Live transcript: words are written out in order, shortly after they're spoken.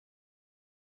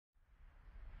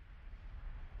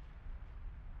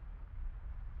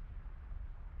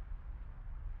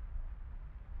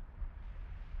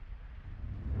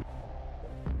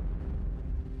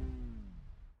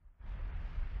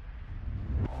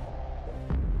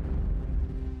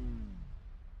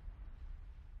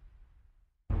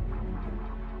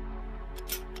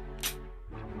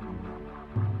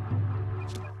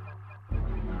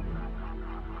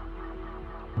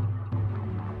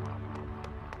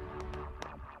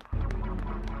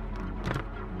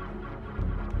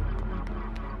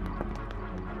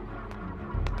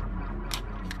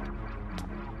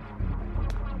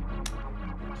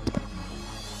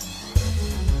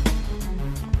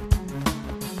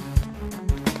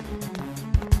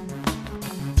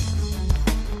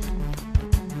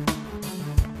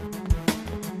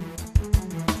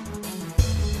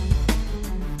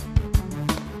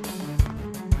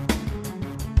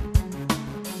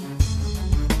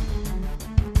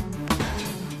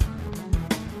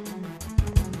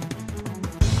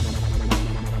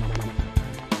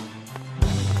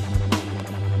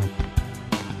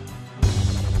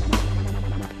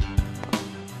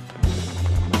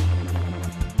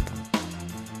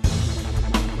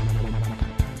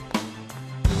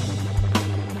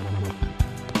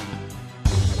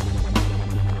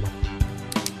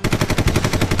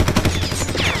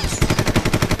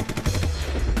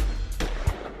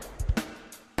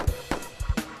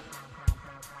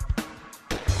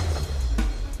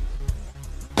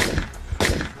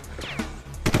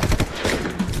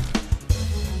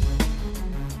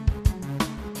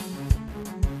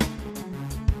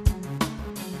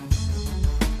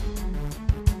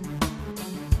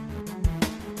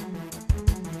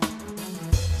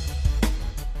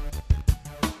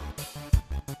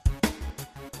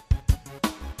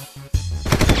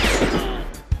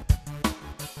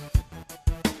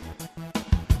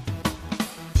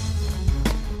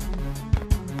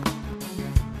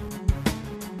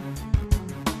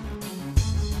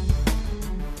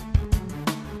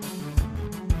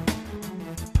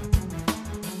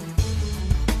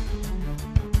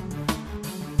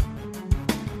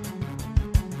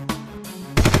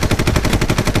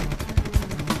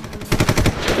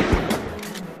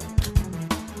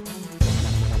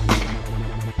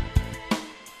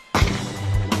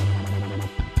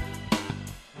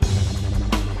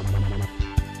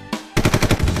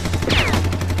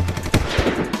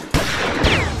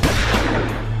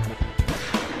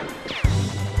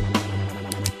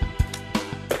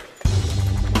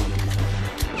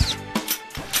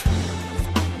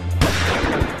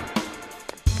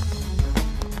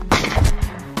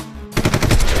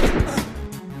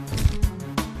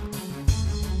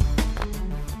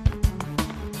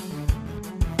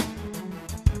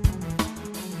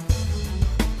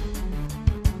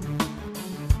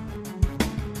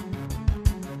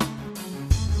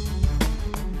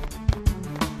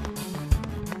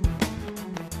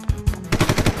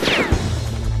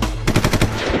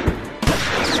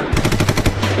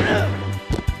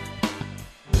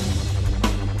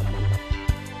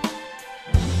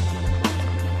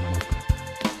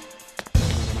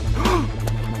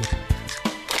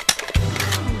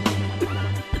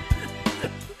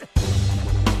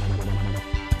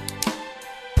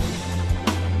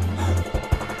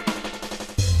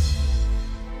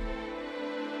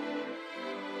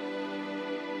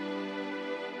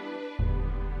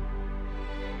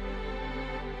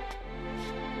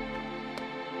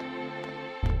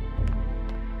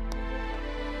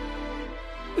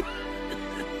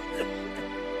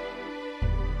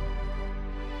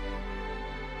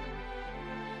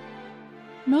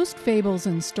Most fables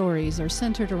and stories are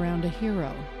centered around a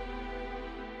hero.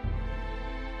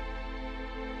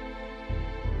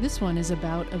 This one is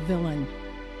about a villain.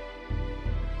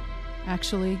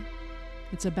 Actually,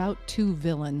 it's about two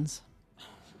villains.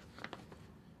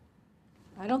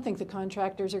 I don't think the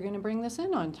contractors are going to bring this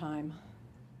in on time.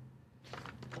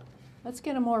 Let's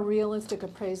get a more realistic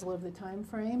appraisal of the time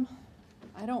frame.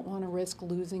 I don't want to risk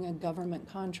losing a government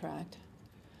contract.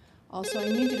 Also, I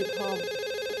need you to call...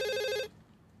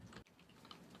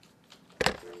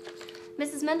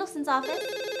 Mrs. Mendelssohn's office?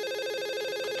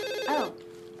 Oh,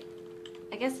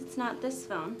 I guess it's not this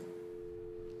phone.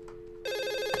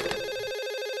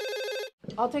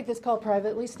 I'll take this call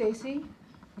privately, Stacy. Why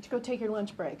don't you go take your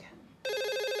lunch break?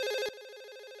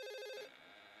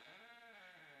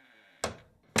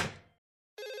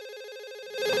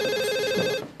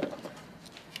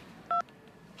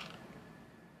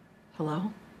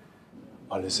 Hello?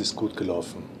 Alles ist gut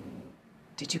gelaufen.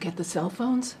 Did you get the cell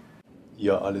phones?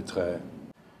 Ja, alle drei.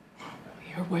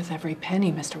 You're worth every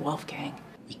penny, Mr. Wolfgang.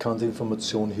 Ich kann die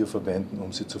Information hier verwenden,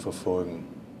 um sie zu verfolgen.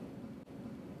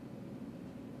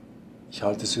 Ich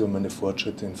halte Sie über meine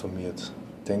Fortschritte informiert.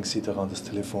 Denken Sie daran, das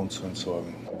Telefon zu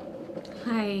entsorgen.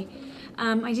 Hi.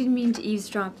 I didn't mean to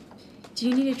eavesdrop. Do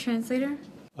you need a translator?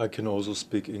 I can also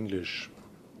speak English.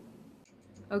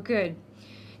 Oh, good.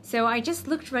 So I just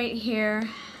looked right here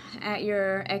at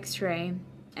your x-ray,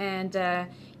 and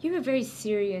you have a very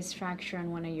serious fracture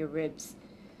on one of your ribs.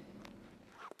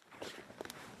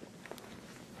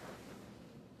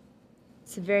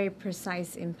 It's a very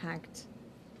precise impact.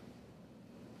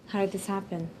 How did this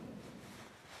happen?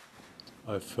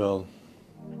 I fell.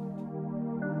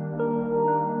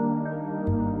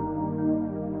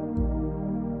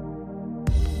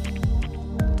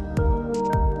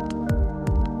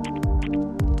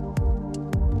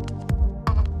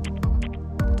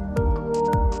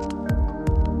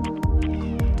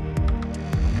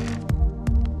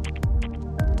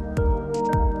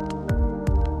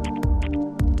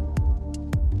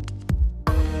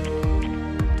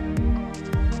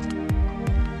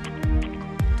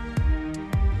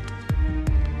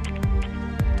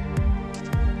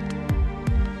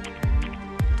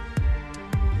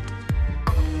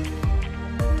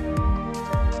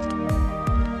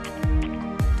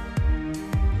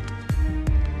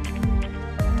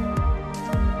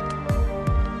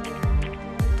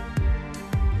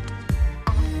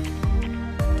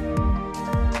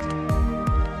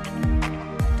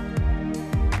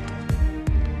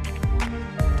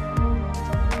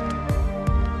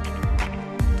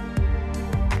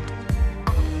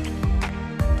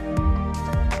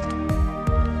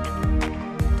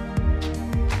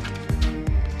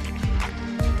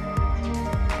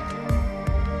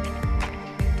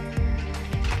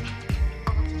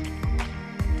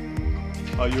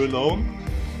 Are you alone?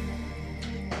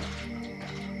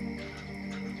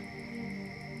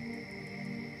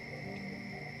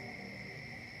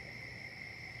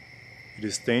 It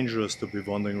is dangerous to be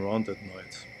wandering around at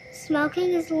night.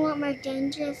 Smoking is a lot more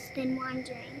dangerous than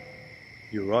wandering.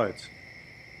 You're right.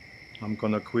 I'm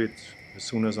gonna quit as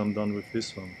soon as I'm done with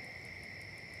this one.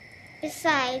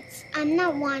 Besides, I'm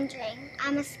not wandering,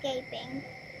 I'm escaping.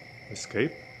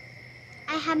 Escape?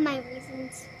 I have my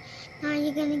reasons. Now, are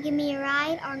you gonna give me a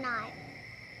ride or not?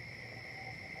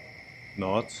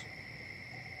 Not.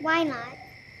 Why not?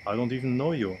 I don't even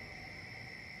know you.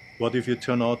 What if you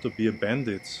turn out to be a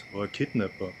bandit or a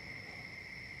kidnapper?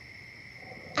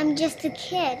 I'm just a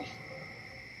kid.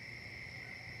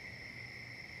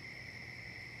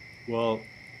 Well,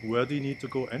 where do you need to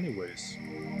go anyways?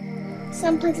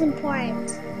 Someplace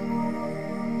important.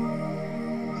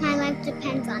 My life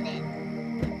depends on it.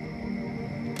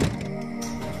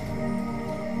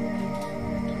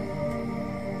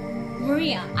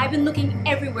 Maria, I've been looking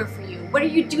everywhere for you. What are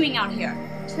you doing out here?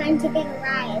 Trying to get a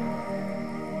ride.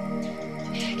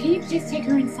 Can you please take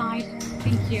her inside?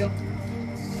 Thank you.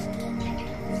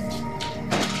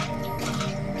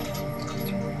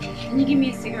 Can you give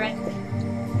me a cigarette?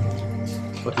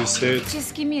 But you said...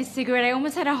 Just give me a cigarette. I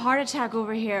almost had a heart attack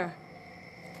over here.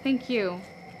 Thank you.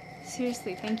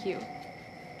 Seriously, thank you.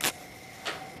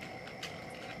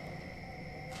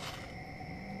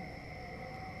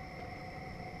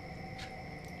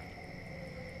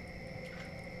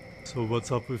 So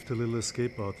what's up with the little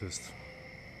escape artist?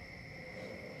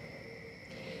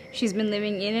 She's been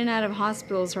living in and out of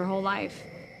hospitals her whole life.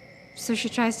 So she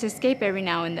tries to escape every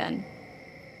now and then.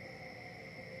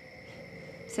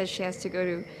 Says she has to go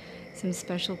to some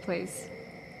special place.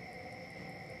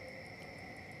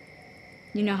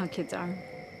 You know how kids are.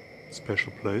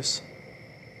 Special place?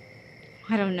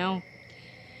 I don't know.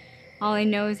 All I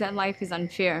know is that life is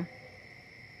unfair.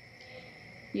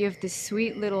 You have this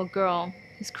sweet little girl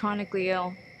who's chronically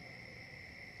ill,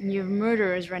 and you have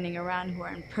murderers running around who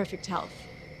are in perfect health.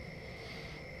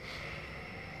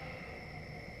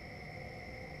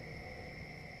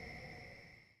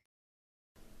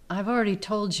 I've already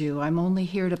told you I'm only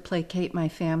here to placate my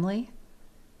family.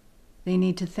 They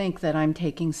need to think that I'm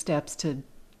taking steps to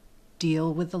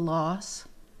deal with the loss,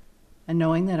 and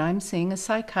knowing that I'm seeing a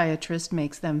psychiatrist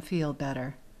makes them feel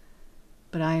better.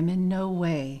 But I am in no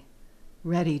way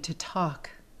ready to talk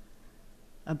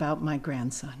about my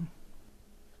grandson.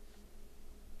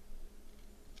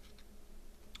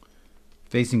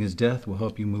 Facing his death will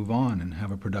help you move on and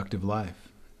have a productive life.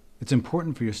 It's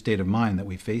important for your state of mind that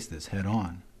we face this head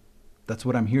on. That's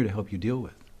what I'm here to help you deal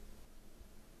with.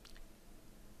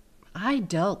 I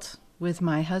dealt with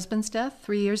my husband's death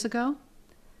 3 years ago,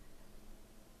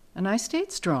 and I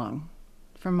stayed strong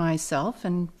for myself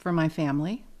and for my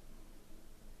family.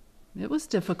 It was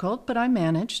difficult, but I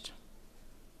managed.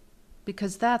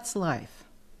 Because that's life.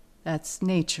 That's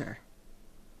nature.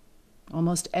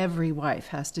 Almost every wife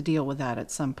has to deal with that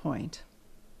at some point.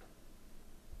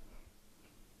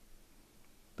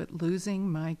 But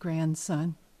losing my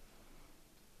grandson,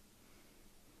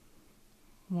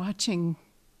 watching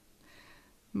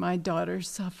my daughter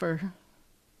suffer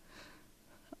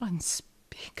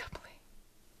unspeakably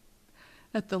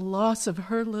at the loss of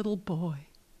her little boy,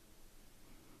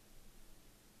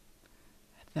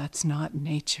 that's not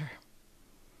nature.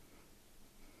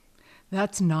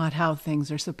 That's not how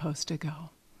things are supposed to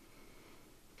go.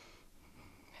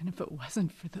 And if it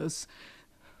wasn't for those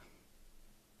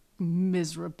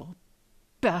miserable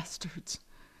bastards,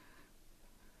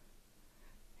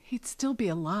 he'd still be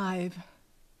alive.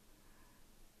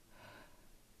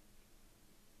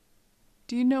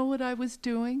 Do you know what I was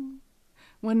doing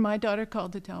when my daughter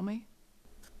called to tell me?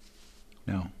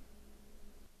 No.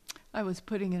 I was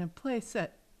putting in a playset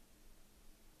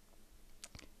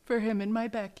for him in my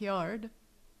backyard.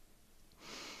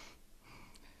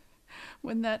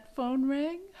 When that phone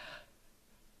rang,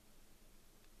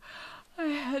 I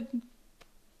had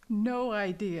no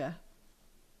idea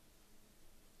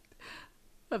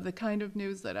of the kind of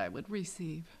news that I would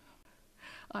receive.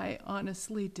 I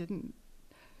honestly didn't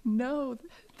know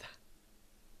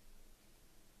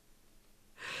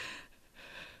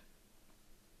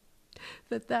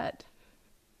that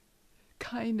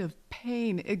kind of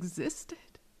pain existed.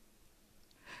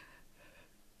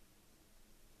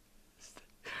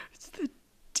 It's the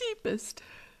deepest,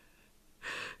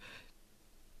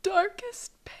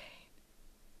 darkest pain.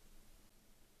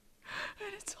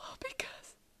 And it's all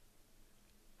because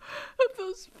of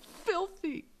those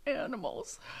filthy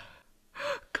animals.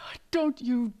 God, don't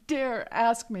you dare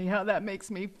ask me how that makes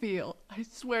me feel. I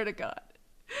swear to God.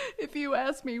 If you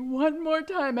ask me one more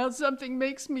time how something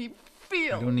makes me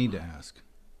feel... I don't need to ask.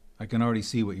 I can already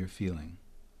see what you're feeling.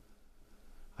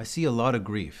 I see a lot of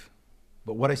grief,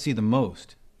 but what I see the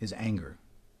most is anger.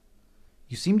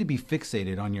 You seem to be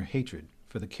fixated on your hatred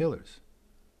for the killers.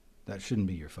 That shouldn't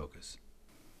be your focus.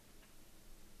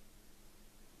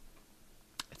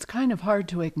 It's kind of hard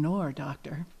to ignore,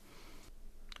 Doctor.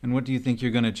 And what do you think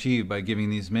you're going to achieve by giving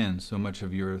these men so much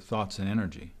of your thoughts and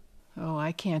energy? Oh,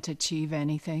 I can't achieve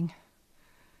anything.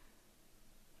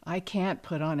 I can't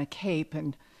put on a cape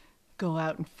and go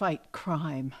out and fight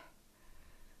crime.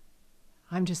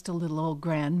 I'm just a little old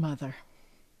grandmother.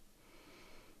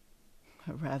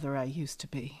 Or rather, I used to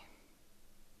be.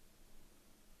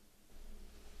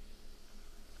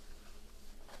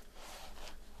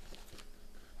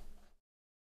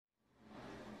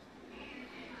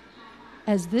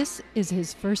 As this is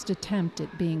his first attempt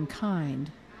at being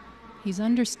kind, he's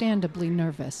understandably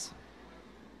nervous.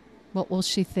 What will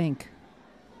she think?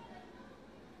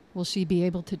 Will she be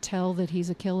able to tell that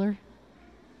he's a killer?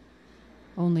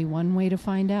 Only one way to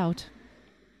find out.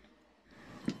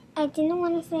 I didn't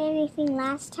want to say anything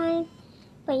last time,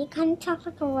 but you kind of talk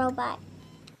like a robot.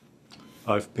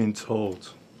 I've been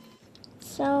told.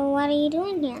 So what are you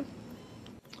doing here?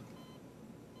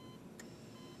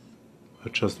 I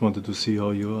just wanted to see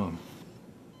how you are.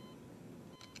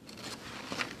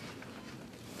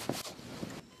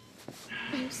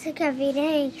 I'm sick every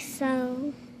day,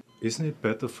 so... Isn't it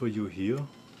better for you here?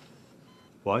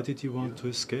 Why did you want to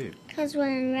escape? 'Cause we're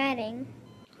in Reading.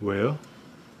 Where?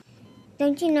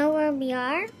 Don't you know where we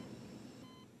are?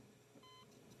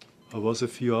 I was a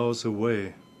few hours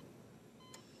away,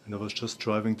 and I was just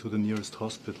driving to the nearest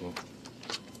hospital.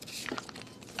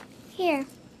 Here.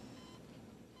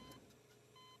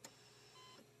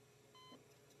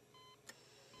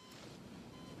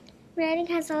 Reading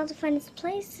has all the funnest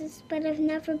places, but I've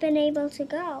never been able to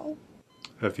go.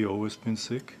 Have you always been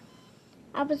sick?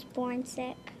 I was born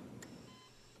sick.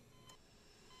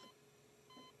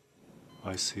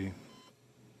 I see.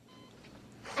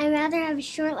 I'd rather have a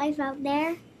short life out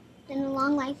there than a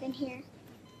long life in here.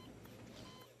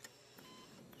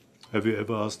 Have you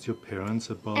ever asked your parents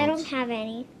about... I don't have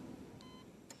any.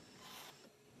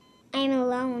 I'm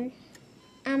alone.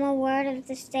 I'm a ward of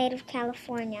the state of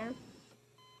California.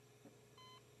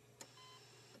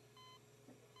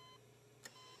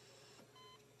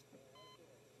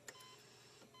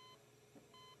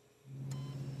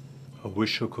 I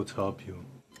wish I could help you.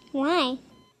 Why?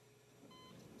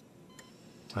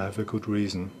 I have a good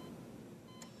reason,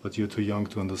 but you're too young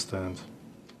to understand.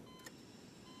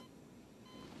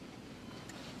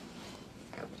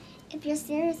 If you're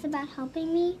serious about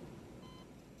helping me,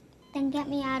 then get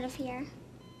me out of here.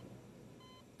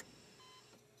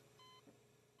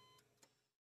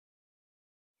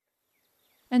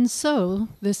 And so,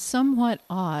 this somewhat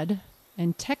odd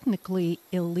and technically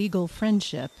illegal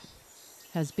friendship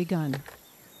has begun.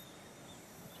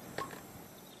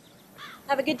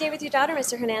 Have a good day with your daughter,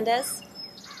 Mr. Hernandez.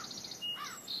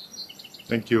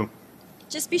 Thank you.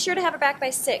 Just be sure to have her back by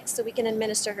 6 so we can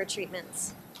administer her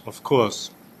treatments. Of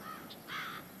course.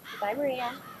 Bye,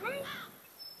 Maria. Bye.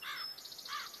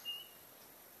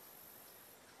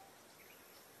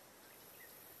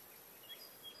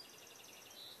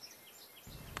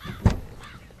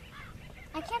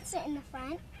 I can't sit in the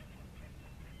front.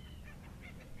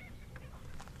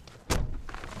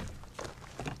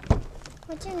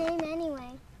 What's your name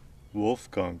anyway?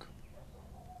 Wolfgang,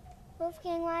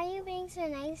 Wolfgang, why are you being so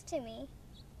nice to me?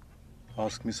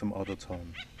 ask me some other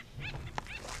time.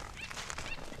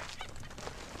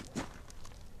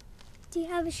 Do you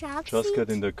have a shop Just seat? get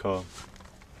in the car.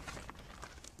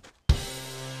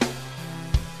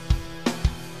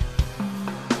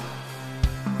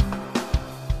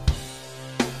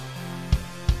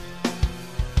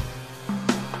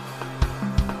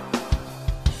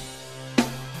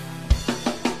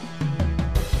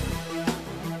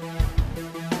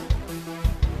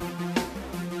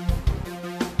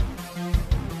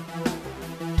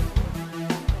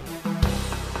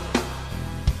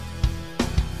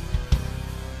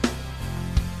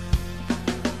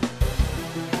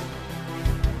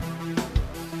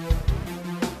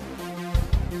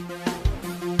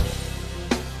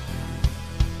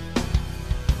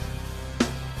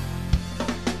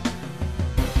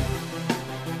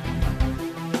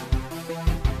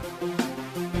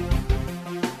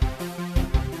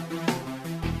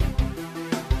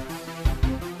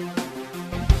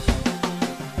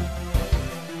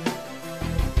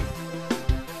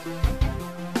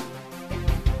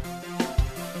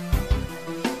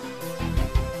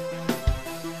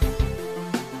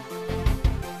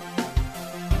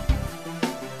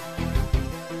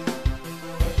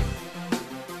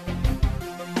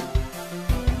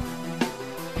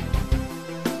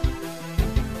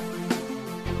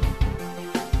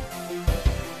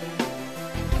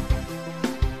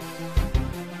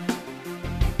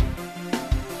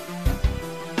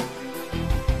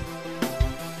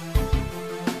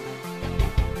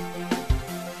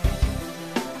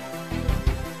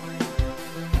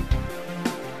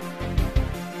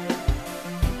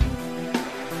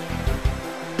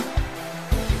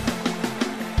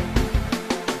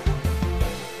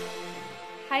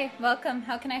 Hi, welcome.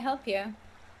 How can I help you?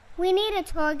 We need a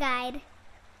tour guide.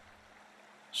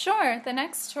 Sure, the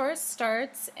next tour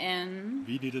starts in...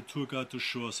 We need a tour guide to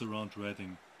show us around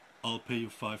Reading. I'll pay you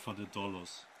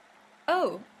 $500.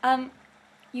 Oh,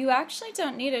 you actually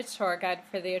don't need a tour guide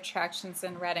for the attractions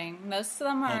in Reading. Most of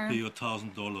them are... I'll pay you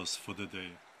 $1,000 for the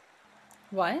day.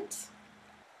 What?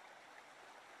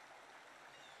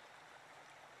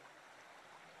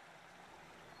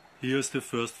 Here's the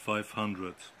first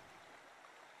 500.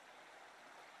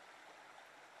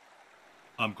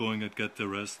 I'm going to get the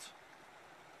rest.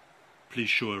 Please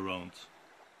show around.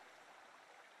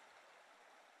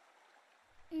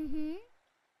 Mm-hmm.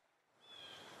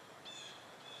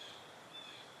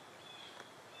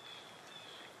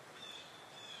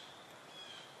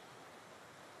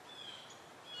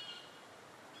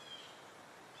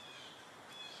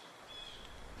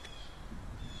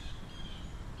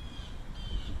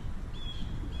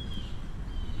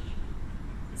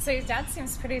 So your dad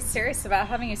seems pretty serious about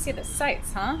having you see the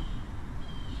sights, huh?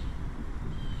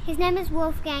 His name is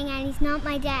Wolfgang and he's not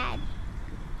my dad.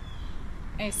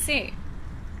 I see.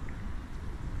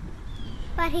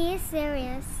 But he is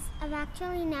serious. I've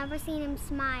actually never seen him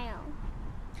smile.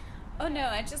 Oh no,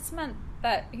 I just meant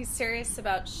that he's serious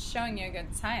about showing you a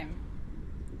good time.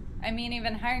 I mean,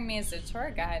 even hiring me as a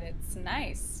tour guide, it's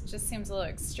nice. Just seems a little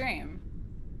extreme.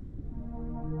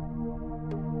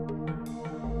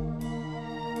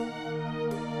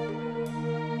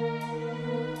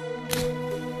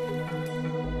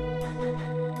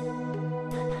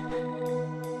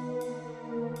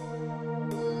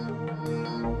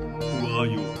 Who are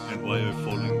you and why are you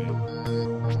following me?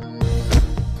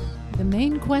 The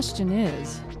main question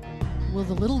is, will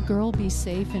the little girl be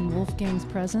safe in Wolfgang's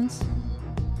presence?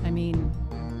 I mean,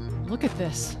 look at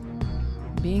this.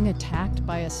 Being attacked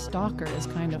by a stalker is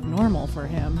kind of normal for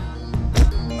him.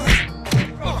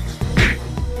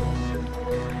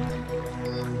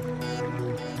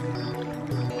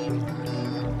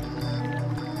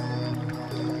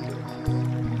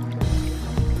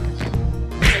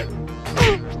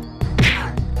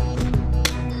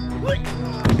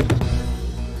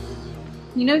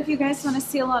 You know, if you guys want to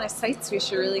see a lot of sights, we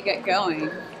should really get going.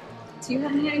 Do you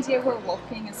have any idea where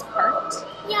Wolfgang is parked?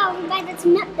 Yeah, over by the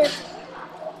cement building.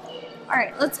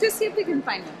 Alright, let's go see if we can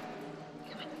find him.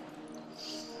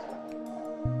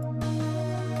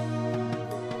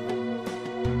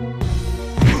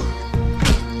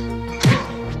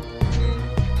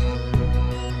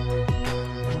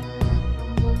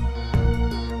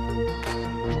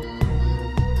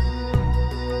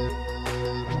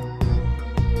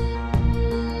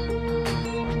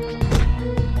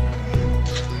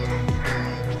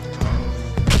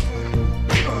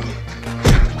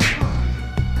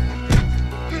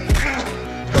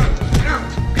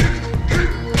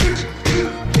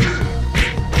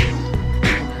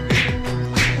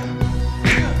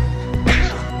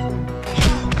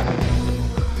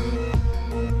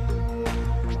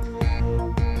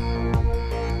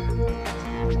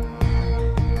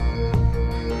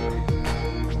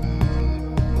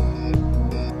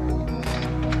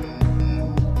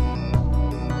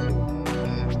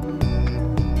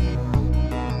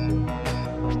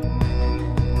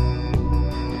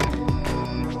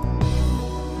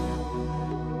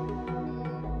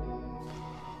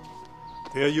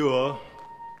 There you are.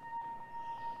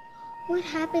 What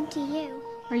happened to you?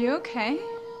 Are you okay?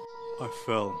 I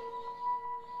fell.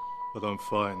 But I'm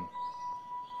fine.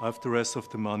 I have the rest of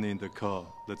the money in the car.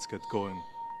 Let's get going.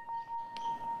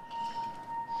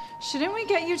 Shouldn't we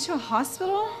get you to a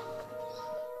hospital?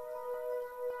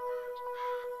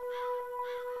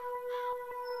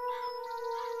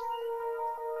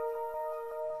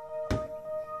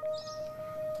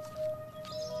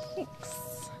 Thanks.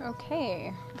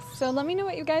 Okay, so let me know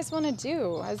what you guys want to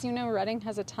do. As you know, Reading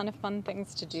has a ton of fun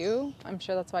things to do. I'm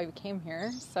sure that's why we came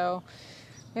here. So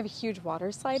we have a huge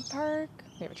water slide park,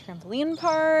 we have a trampoline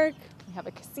park, we have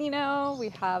a casino, we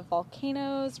have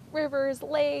volcanoes, rivers,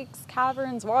 lakes,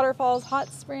 caverns, waterfalls, hot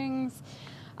springs.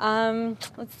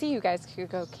 Let's see, you guys could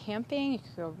go camping, you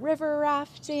could go river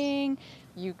rafting,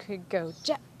 you could go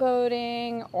jet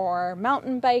boating or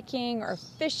mountain biking or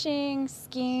fishing,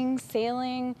 skiing,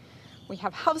 sailing. We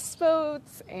have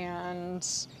houseboats and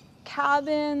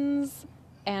cabins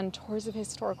and tours of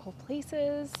historical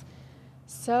places.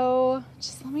 So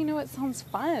just let me know what sounds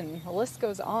fun. The list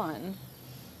goes on.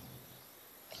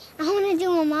 I want to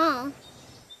do them all.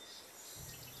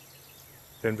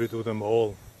 Then we do them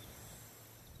all.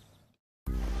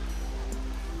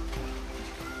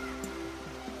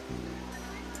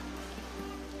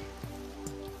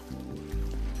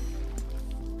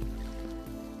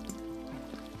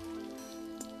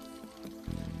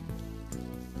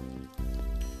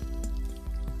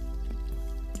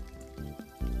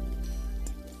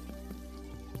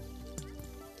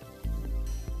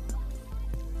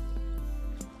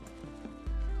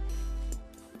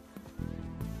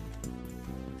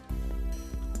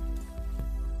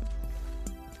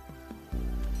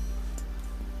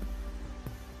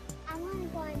 I want to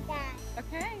go on that.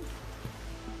 Okay.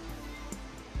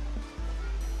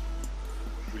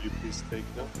 Will you please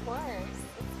take them? Of course.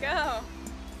 Let's go.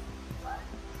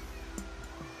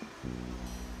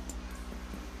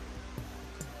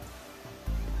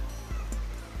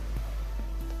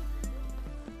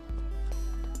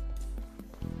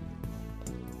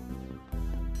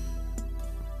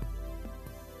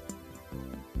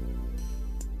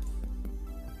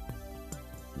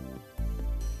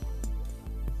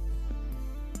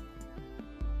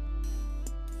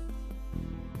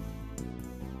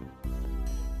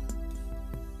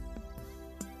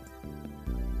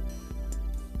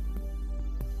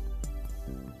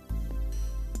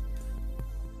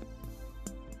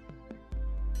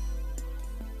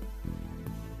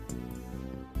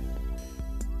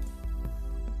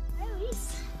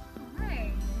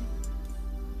 Hi.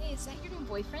 Hey, is that your new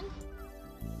boyfriend?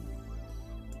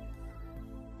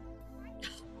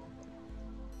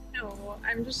 No,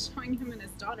 I'm just showing him and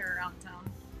his daughter around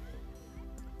town.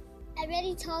 I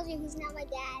already told you he's not my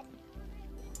dad.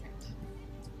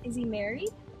 Is he married?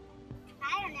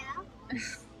 I don't know.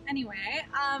 Anyway,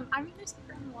 I'm gonna just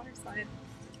go on the water slide.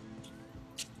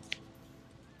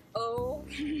 Oh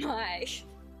my.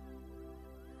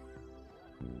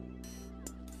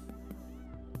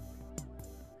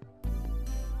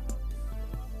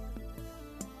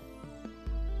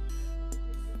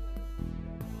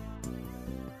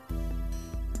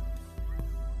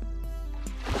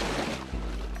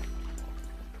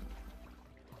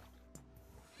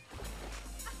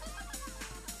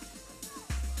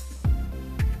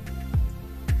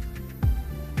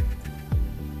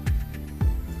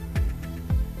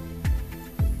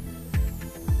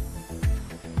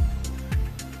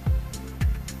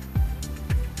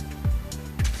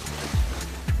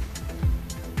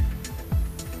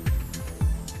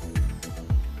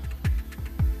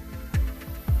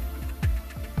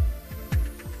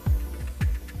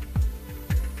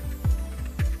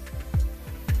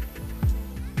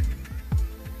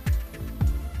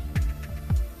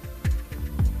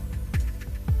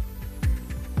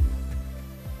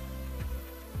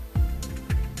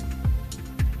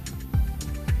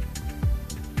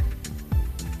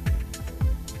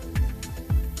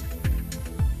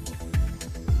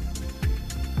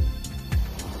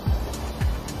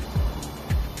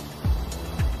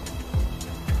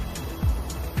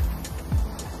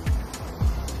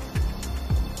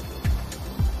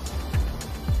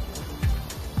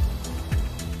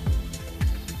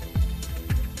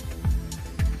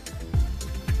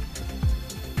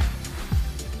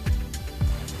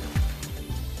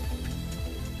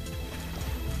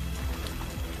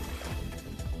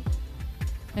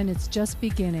 And it's just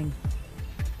beginning.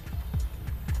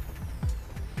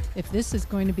 If this is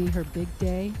going to be her big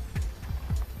day,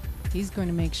 he's going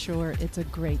to make sure it's a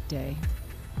great day.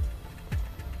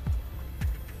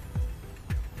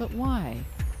 But why?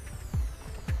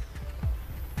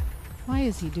 Why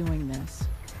is he doing this?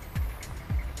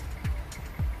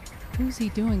 Who's he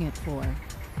doing it for?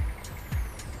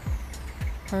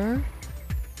 Her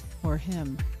or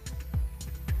him?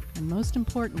 And most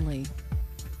importantly,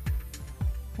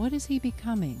 what is he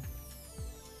becoming?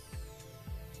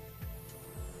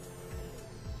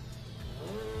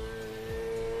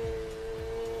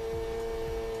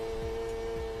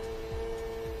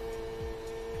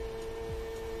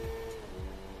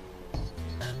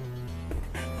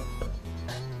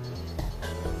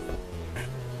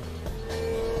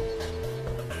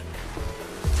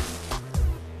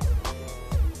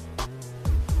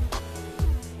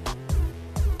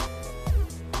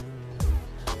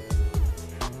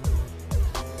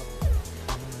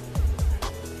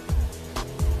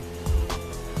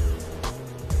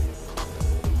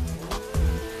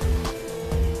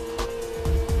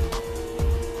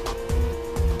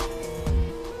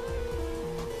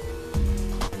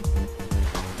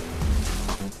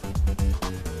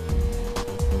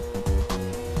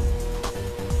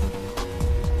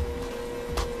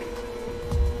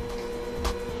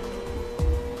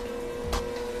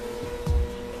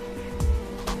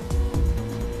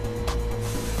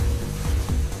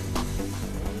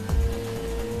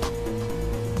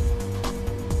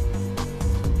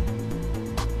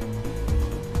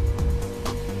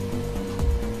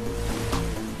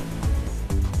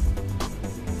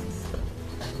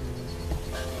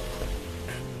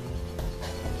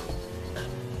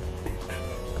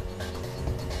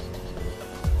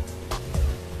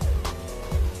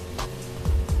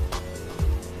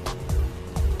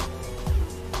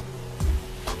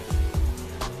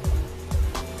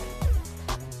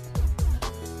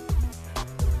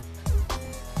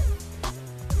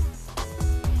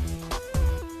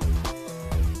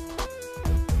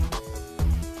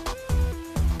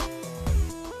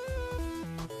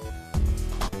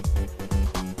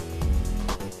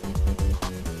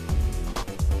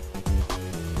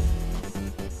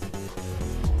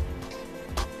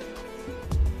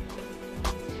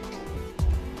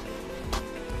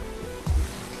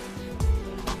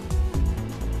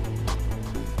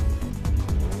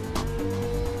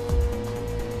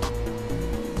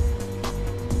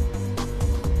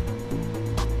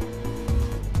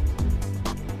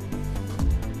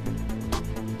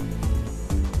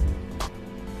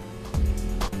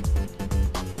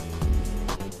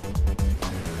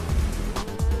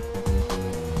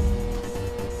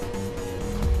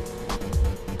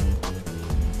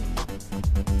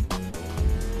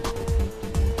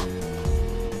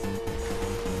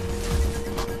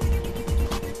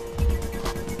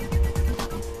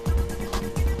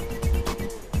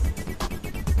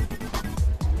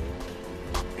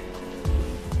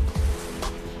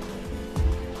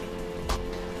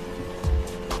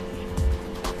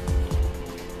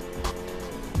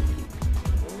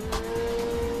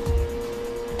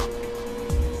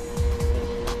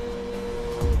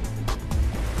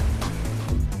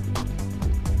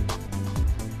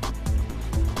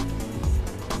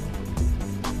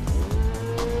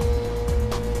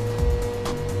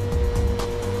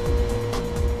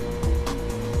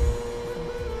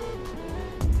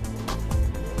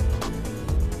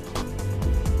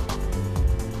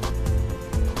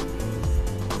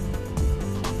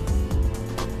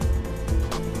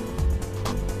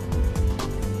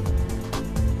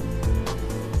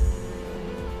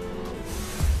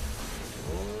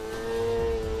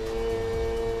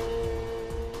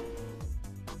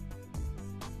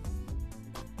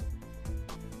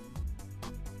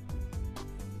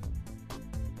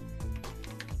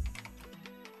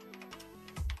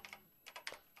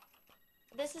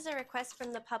 This is a request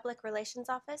from the Public Relations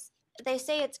Office. They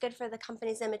say it's good for the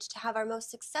company's image to have our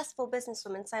most successful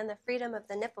businesswoman sign the Freedom of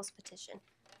the Nipples petition.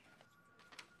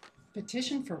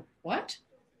 Petition for what?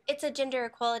 It's a gender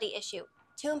equality issue,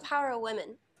 to empower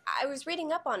women. I was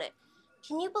reading up on it.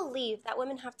 Can you believe that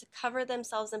women have to cover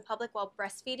themselves in public while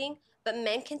breastfeeding, but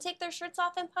men can take their shirts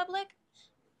off in public?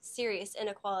 Serious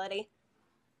inequality.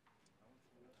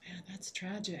 Yeah, that's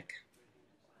tragic.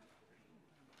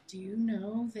 Do you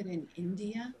know that in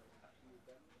India,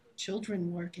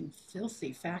 children work in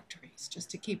filthy factories just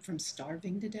to keep from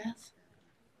starving to death?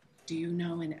 Do you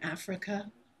know in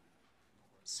Africa,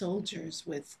 soldiers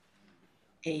with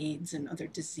AIDS and other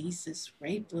diseases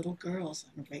rape little girls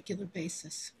on a regular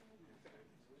basis?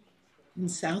 In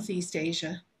Southeast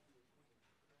Asia,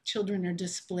 children are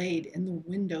displayed in the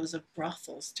windows of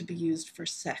brothels to be used for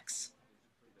sex.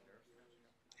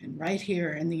 And right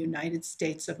here in the United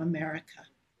States of America,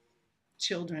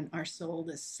 children are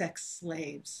sold as sex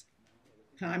slaves.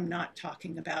 I'm not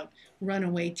talking about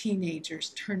runaway teenagers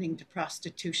turning to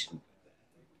prostitution.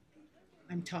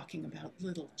 I'm talking about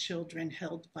little children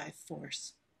held by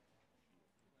force.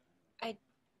 I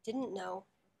didn't know.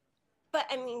 But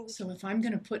I mean... So if I'm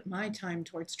going to put my time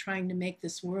towards trying to make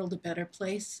this world a better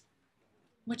place,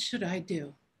 what should I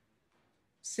do?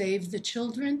 Save the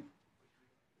children?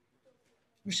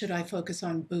 Or should I focus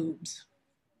on boobs?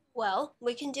 Well,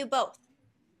 we can do both.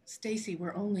 Stacy,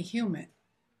 we're only human.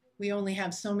 We only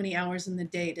have so many hours in the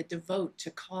day to devote to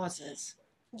causes.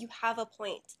 You have a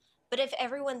point. But if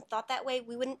everyone thought that way,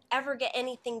 we wouldn't ever get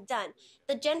anything done.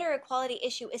 The gender equality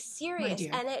issue is serious, My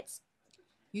dear, and it's...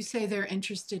 You say they're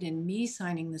interested in me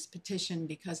signing this petition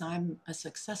because I'm a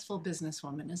successful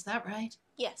businesswoman. Is that right?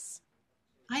 Yes.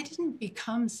 I didn't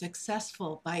become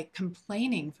successful by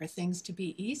complaining for things to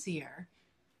be easier.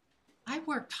 I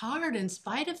worked hard in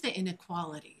spite of the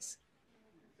inequalities.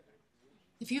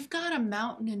 If you've got a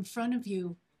mountain in front of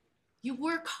you, you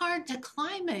work hard to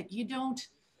climb it. You don't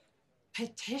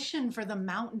petition for the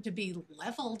mountain to be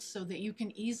leveled so that you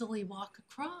can easily walk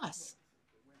across.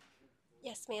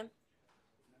 Yes, ma'am.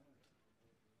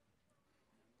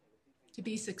 To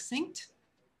be succinct,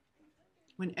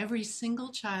 when every single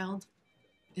child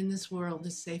in this world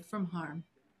is safe from harm,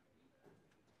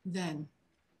 then,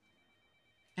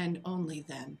 and only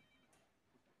then,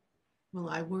 will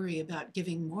I worry about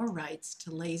giving more rights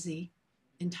to lazy,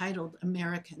 entitled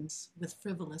Americans with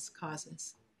frivolous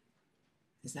causes.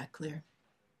 Is that clear?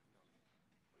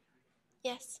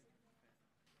 Yes.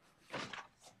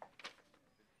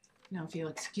 Now, if you'll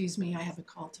excuse me, I have a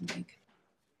call to make.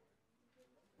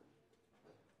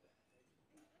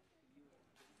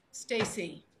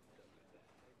 Stacy,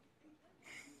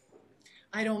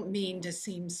 I don't mean to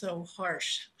seem so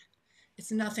harsh.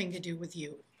 It's nothing to do with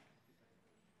you.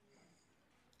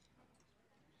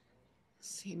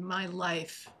 See, my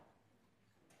life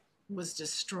was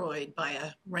destroyed by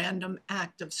a random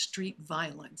act of street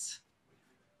violence.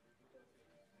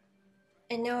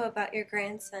 I know about your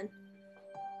grandson.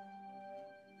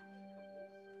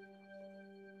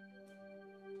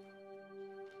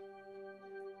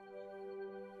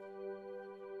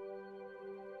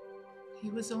 He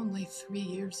was only 3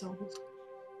 years old.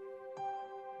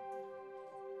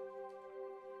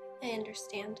 I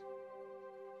understand.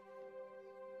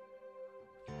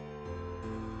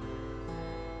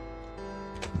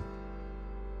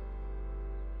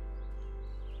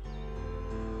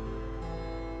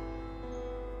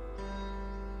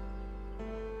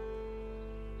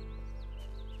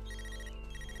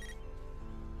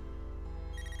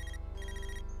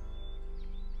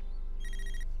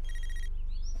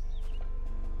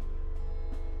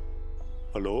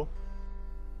 Hallo?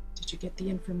 Did you get the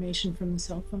information from the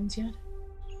cell phones yet?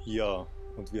 Ja,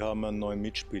 und wir haben einen neuen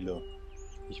Mitspieler.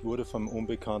 Ich wurde vom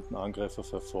unbekannten Angreifer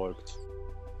verfolgt.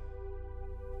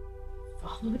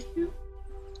 Followed you?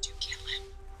 Did you kill him?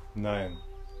 Nein,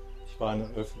 ich war an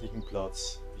einem öffentlichen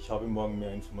Platz. Ich habe morgen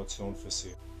mehr Informationen für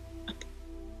Sie.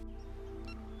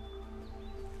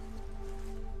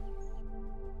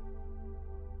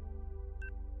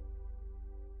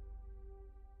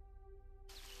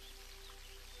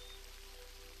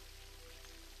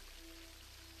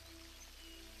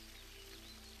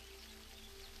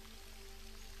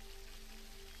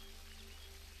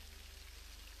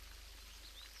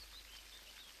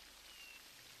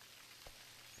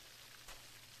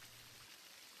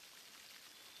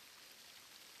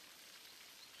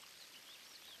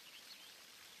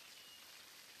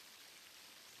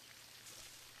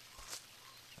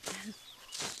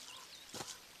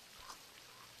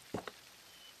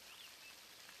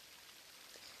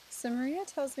 So Maria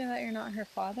tells me that you're not her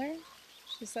father.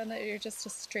 She said that you're just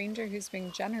a stranger who's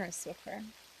being generous with her.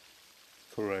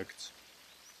 Correct.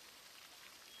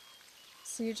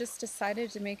 So you just decided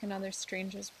to make another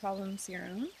stranger's problems your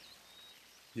own?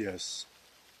 Yes.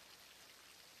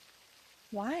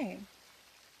 Why?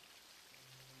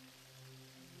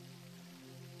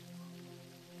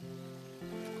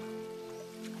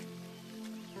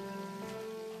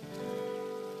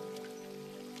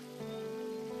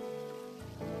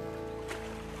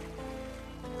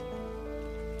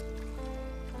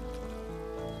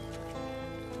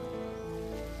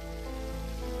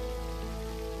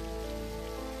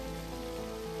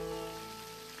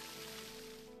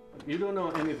 You don't know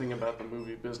anything about the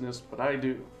movie business, but I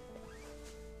do.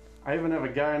 I even have a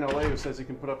guy in LA who says he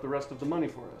can put up the rest of the money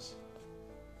for us.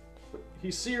 But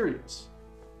he's serious.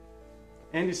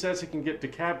 And he says he can get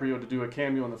DiCaprio to do a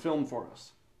cameo in the film for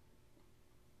us.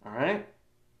 Alright?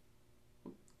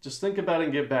 Just think about it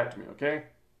and get back to me, okay?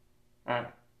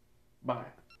 Alright. Bye.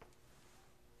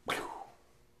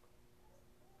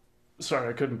 Sorry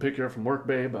I couldn't pick you up from work,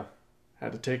 babe. I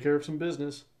had to take care of some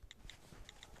business.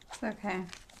 It's okay.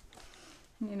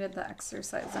 Needed the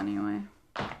exercise anyway.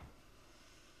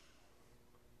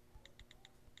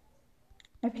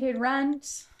 I paid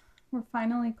rent. We're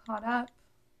finally caught up.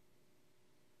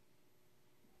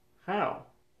 How?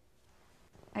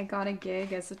 I got a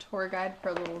gig as a tour guide for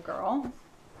a little girl.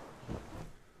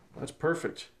 That's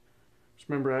perfect. Just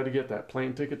remember I had to get that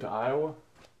plane ticket to Iowa.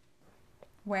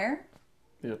 Where?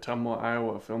 The Ottumwa,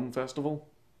 Iowa Film Festival.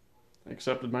 They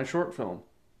accepted my short film.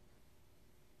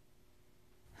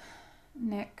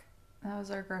 Nick, that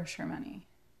was our grocery money.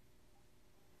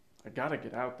 I gotta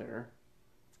get out there.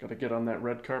 Gotta get on that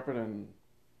red carpet and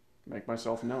make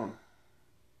myself known.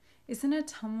 Isn't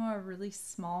Ottumwa a really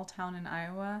small town in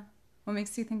Iowa? What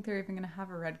makes you think they're even going to have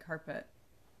a red carpet?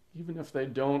 Even if they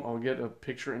don't, I'll get a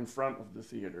picture in front of the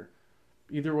theater.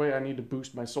 Either way, I need to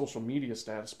boost my social media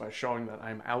status by showing that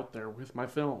I'm out there with my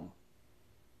film.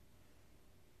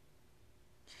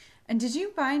 And did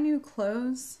you buy new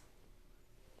clothes?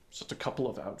 Just a couple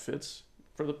of outfits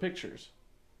for the pictures.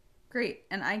 Great,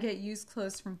 and I get used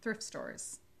clothes from thrift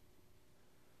stores.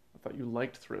 I thought you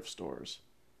liked thrift stores.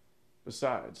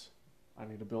 Besides, I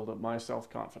need to build up my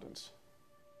self-confidence.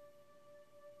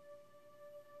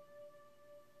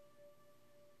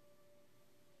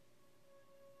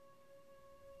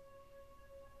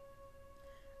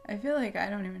 I feel like I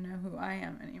don't even know who I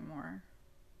am anymore.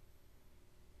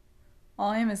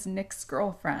 All I am is Nick's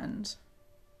girlfriend.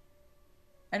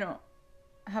 I don't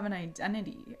have an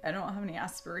identity. I don't have any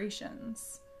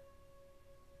aspirations.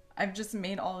 I've just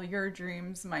made all your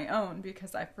dreams my own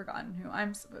because I've forgotten who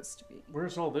I'm supposed to be.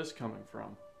 Where's all this coming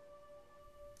from?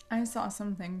 I saw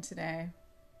something today.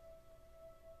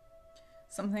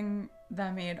 Something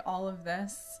that made all of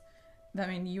this, that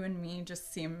made you and me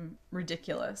just seem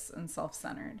ridiculous and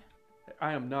self-centered.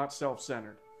 I am not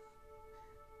self-centered.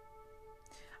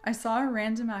 I saw a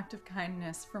random act of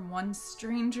kindness from one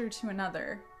stranger to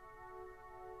another.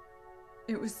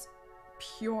 It was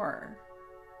pure.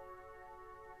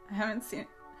 I haven't seen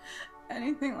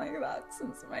anything like that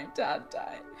since my dad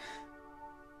died.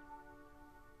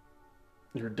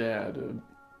 Your dad,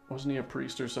 wasn't he a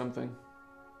priest or something?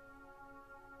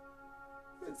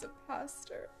 He was a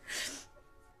pastor.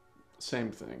 Same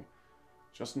thing.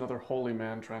 Just another holy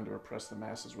man trying to oppress the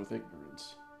masses with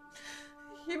ignorance.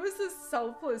 He was a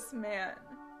selfless man.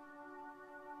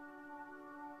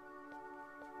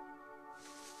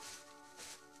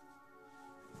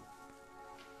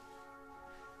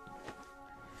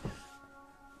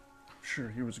 Sure,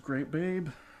 he was a great babe.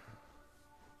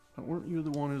 But weren't you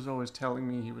the one who's always telling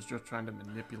me he was just trying to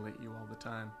manipulate you all the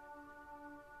time?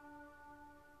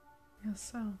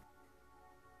 Yes, so.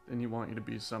 Didn't he want you to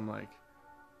be some,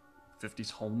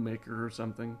 50s homemaker or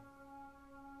something?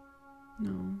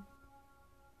 No.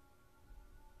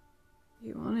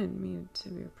 He wanted me to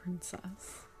be a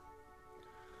princess.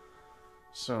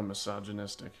 So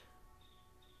misogynistic.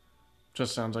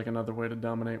 Just sounds like another way to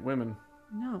dominate women.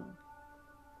 No.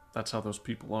 That's how those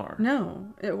people are. No,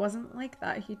 it wasn't like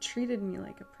that. He treated me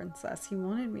like a princess. He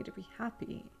wanted me to be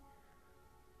happy.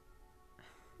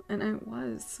 And I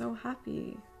was so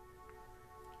happy.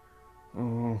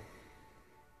 Oh.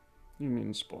 You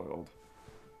mean spoiled.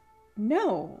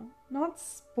 No, not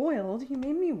spoiled. He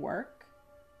made me work.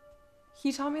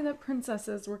 He taught me that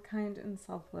princesses were kind and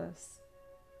selfless.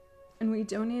 And we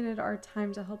donated our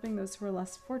time to helping those who were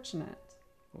less fortunate.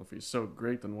 Well, if he's so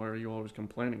great, then why are you always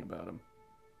complaining about him?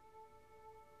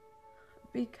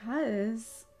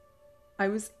 Because I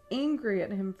was angry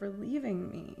at him for leaving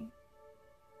me.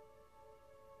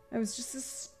 I was just a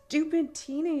stupid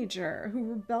teenager who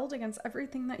rebelled against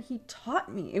everything that he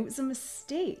taught me. It was a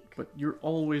mistake. But you're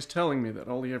always telling me that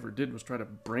all he ever did was try to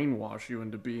brainwash you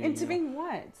into being... Into being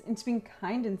what? Into being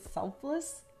kind and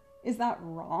selfless? Is that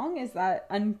wrong? Is that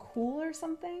uncool or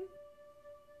something?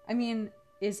 I mean,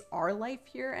 is our life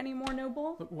here any more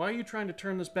noble? But why are you trying to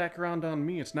turn this back around on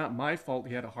me? It's not my fault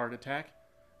he had a heart attack.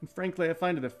 And frankly, I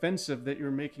find it offensive that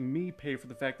you're making me pay for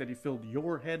the fact that he filled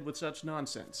your head with such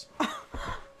nonsense.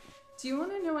 Do you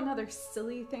want to know another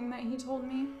silly thing that he told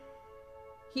me?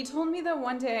 He told me that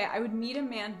one day I would meet a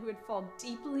man who would fall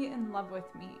deeply in love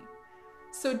with me.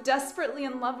 So desperately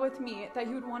in love with me that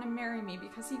he would want to marry me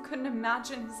because he couldn't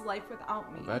imagine his life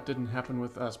without me. Well, that didn't happen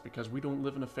with us because we don't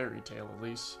live in a fairy tale,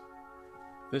 Elise.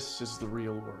 This is the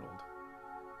real world.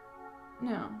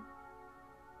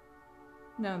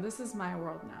 No, this is my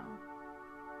world now.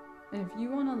 And if you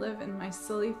want to live in my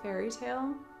silly fairy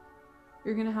tale,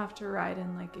 you're gonna have to ride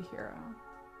in like a hero.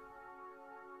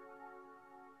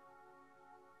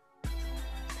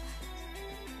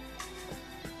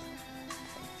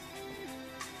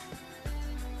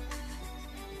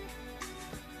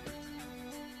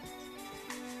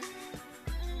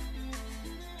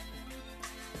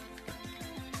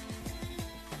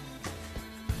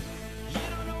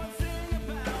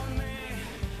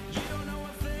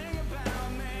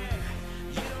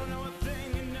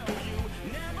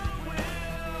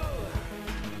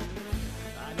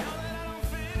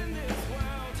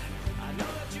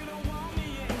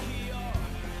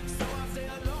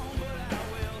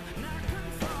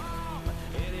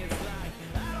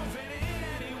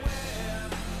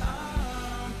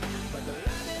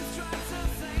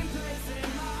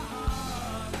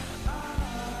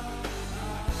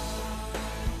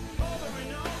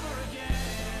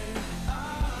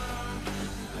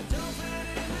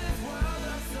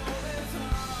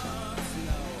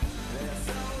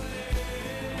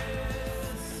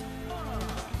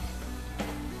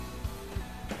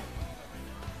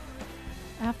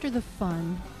 After the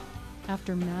fun,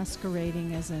 after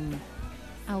masquerading as an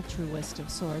altruist of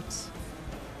sorts,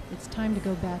 it's time to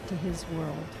go back to his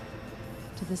world,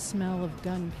 to the smell of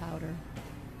gunpowder,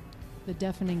 the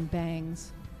deafening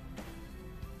bangs,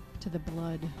 to the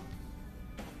blood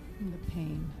and the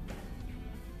pain.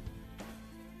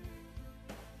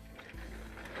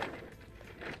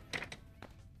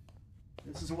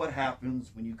 This is what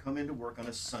happens when you come into work on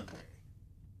a Sunday.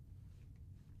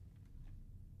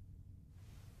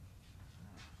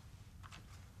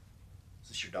 Is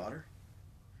this your daughter?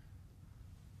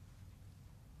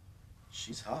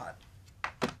 She's hot.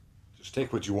 Just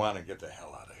take what you want and get the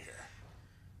hell out of here.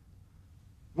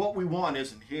 What we want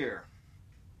isn't here.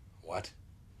 What?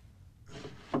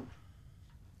 We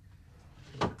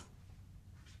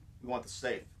want the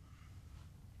safe.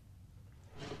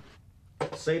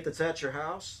 The safe that's at your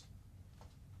house?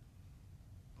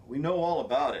 We know all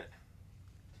about it.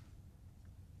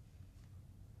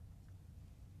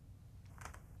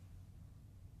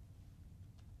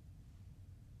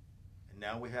 And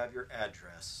now we have your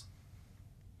address.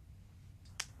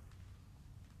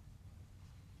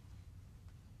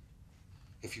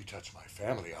 If you touch my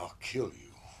family, I'll kill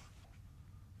you.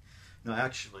 No,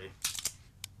 actually,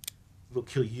 we'll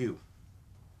kill you.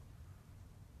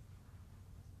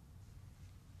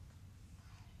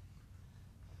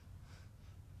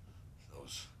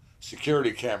 Those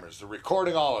security cameras, they're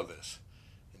recording all of this.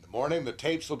 In the morning, the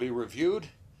tapes will be reviewed,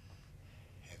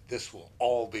 and this will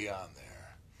all be on there.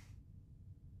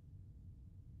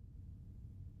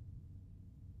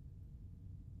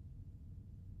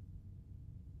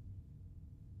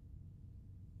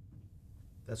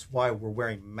 That's why we're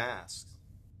wearing masks.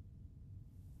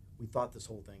 We thought this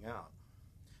whole thing out.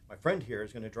 My friend here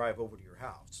is going to drive over to your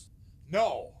house.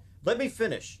 No! Let me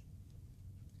finish.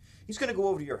 He's going to go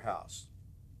over to your house.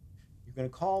 You're going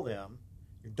to call them,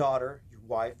 your daughter, your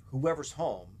wife, whoever's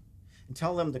home, and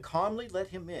tell them to calmly let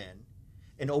him in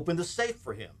and open the safe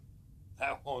for him.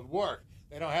 That won't work.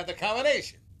 They don't have the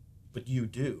combination. But you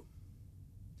do.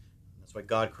 That's why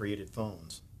God created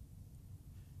phones.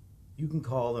 You can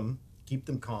call them, keep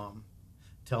them calm,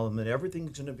 tell them that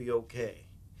everything's going to be okay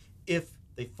if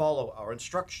they follow our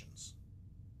instructions.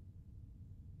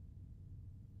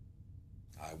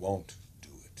 I won't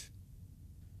do it.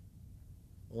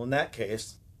 Well, in that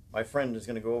case, my friend is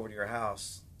going to go over to your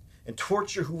house and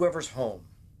torture whoever's home.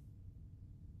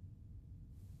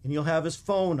 And you'll have his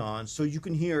phone on so you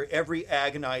can hear every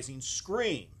agonizing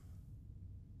scream.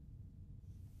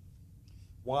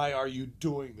 Why are you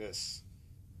doing this?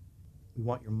 We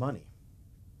want your money.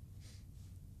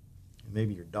 And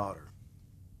maybe your daughter.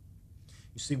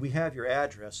 You see, we have your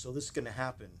address, so this is going to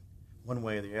happen one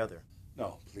way or the other.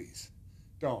 No, please.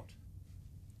 Don't.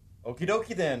 Okie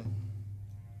dokie then.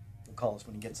 He'll call us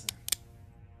when he gets there.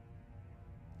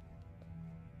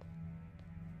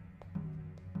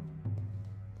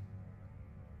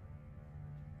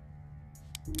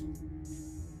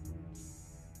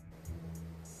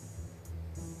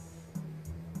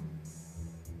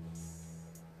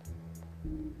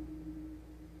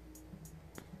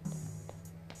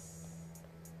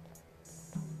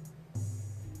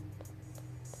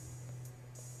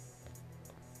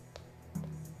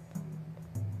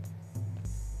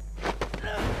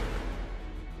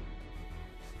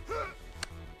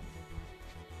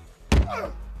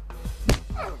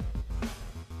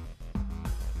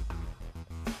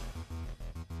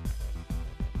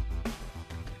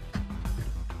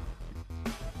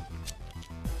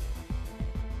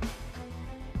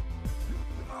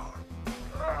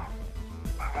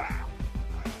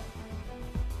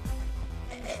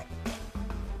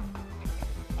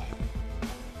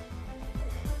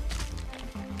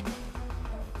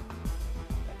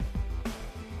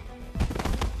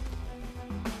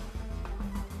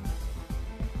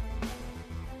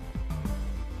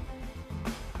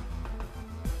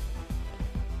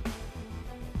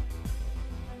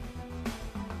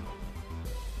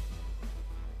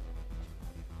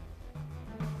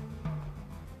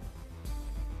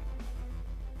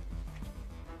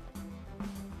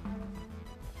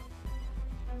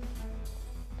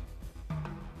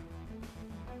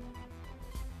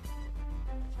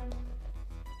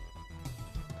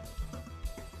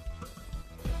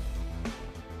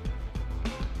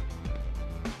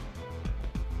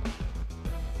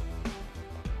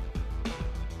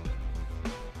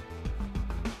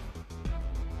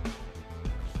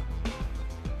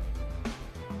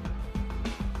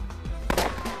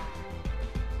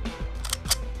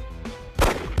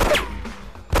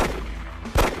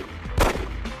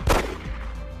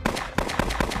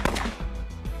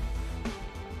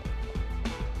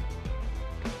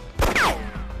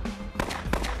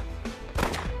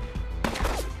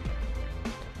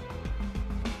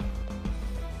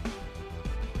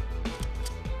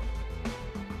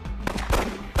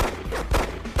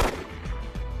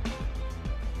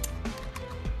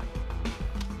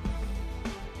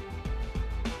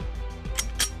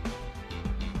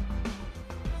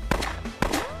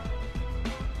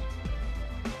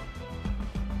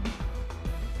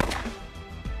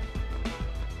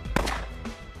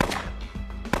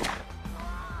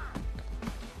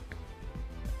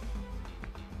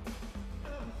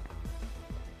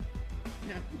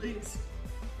 Yeah, please.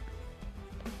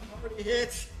 I'm already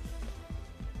hit.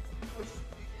 Push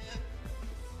me in.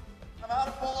 I'm out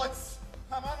of bullets.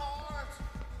 I'm unarmed.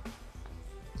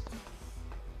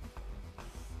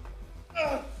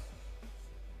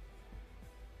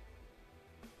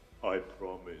 I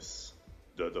promise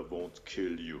that I won't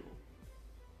kill you.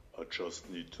 I just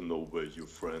need to know where your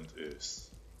friend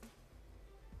is.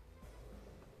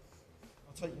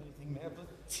 I'll tell you anything, man, but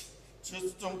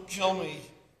just don't kill me.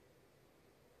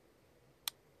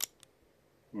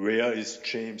 Where is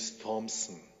James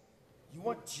Thompson? You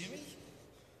want Jimmy?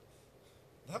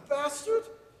 That bastard?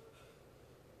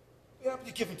 Be happy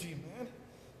to give him to you, man.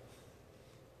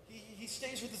 He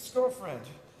stays with his girlfriend.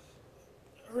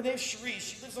 Her name's Cherie.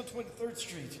 She lives on 23rd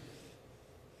Street.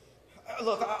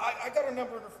 Look, I got her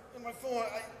number in my phone.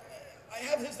 I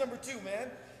have his number too,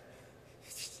 man.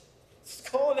 Just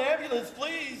call an ambulance,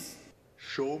 please.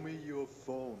 Show me your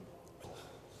phone.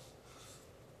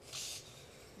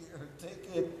 Here,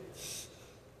 take it.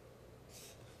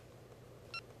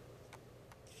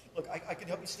 Look, I can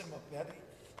help you set him up, man.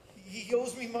 He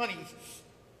owes me money.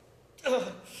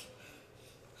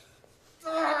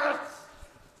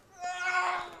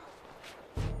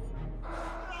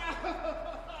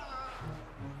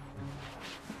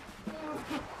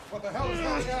 What the hell is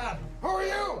going on? Who are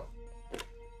you?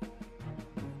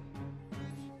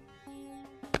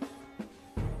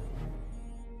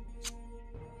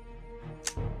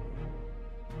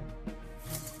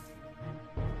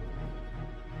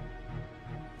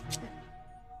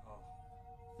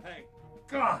 Thank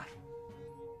God.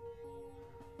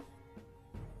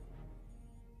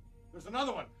 There's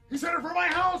another one. He's headed for my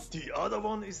house. The other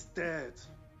one is dead.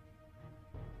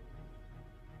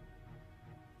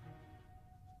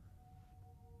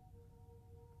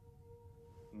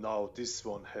 Now this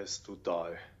one has to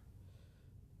die.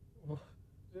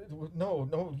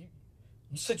 No,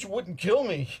 you said you wouldn't kill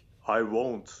me. I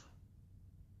won't.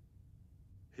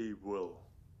 He will.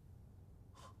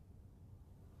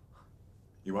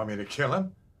 You want me to kill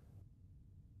him?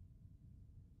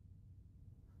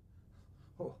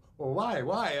 Well,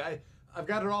 why? I've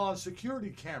got it all on security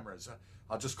cameras.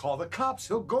 I'll just call the cops.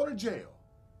 He'll go to jail.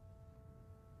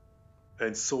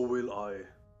 And so will I.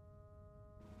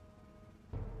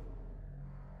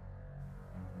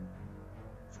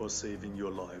 For saving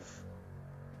your life.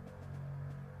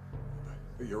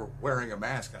 You're wearing a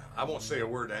mask. I won't say a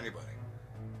word to anybody.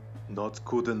 Not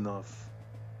good enough.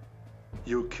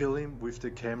 You kill him with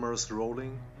the cameras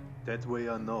rolling, that way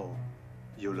I know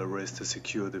you'll erase the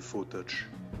security footage.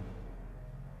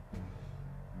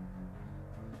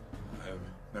 I've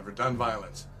never done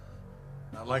violence.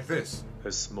 Not like this.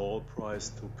 A small price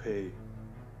to pay.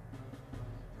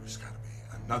 There's gotta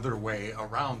be another way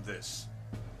around this.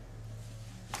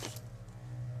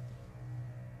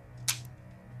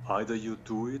 Either you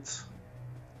do it,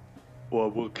 or I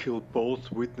will kill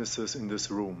both witnesses in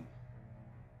this room.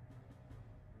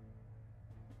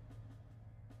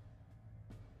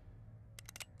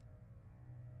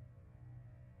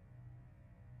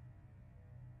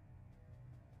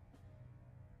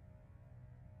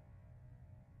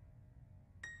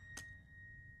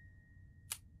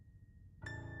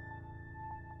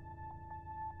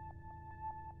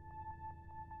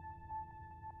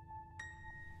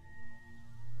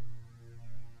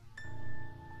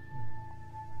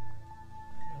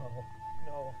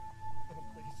 No,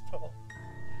 please don't.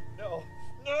 No,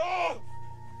 no,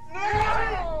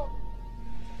 no!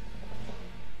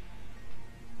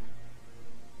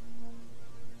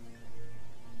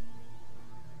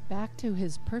 Back to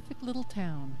his perfect little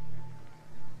town,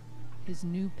 his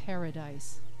new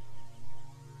paradise.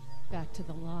 Back to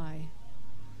the lie,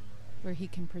 where he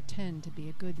can pretend to be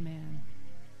a good man.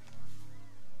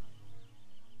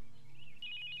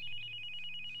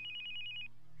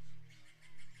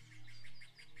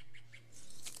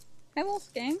 Hi,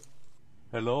 Wolfgang.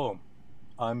 Hello,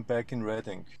 I'm back in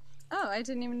Reading. Oh, I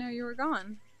didn't even know you were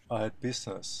gone. I had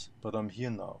business, but I'm here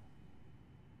now.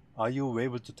 Are you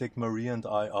able to take Maria and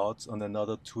I out on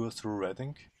another tour through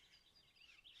Reading?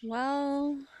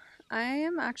 Well, I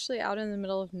am actually out in the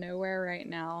middle of nowhere right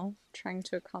now, trying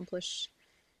to accomplish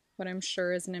what I'm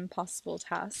sure is an impossible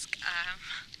task.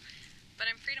 But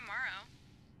I'm free tomorrow.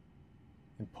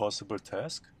 Impossible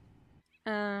task?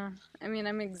 I mean,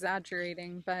 I'm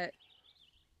exaggerating, but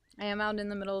I am out in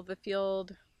the middle of the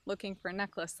field looking for a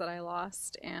necklace that I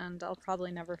lost, and I'll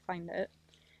probably never find it.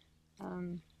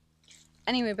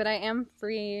 Anyway, but I am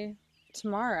free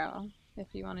tomorrow, if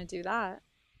you want to do that.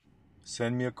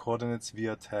 Send me your coordinates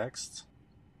via text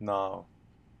now.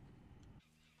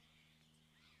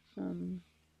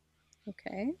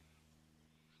 Okay.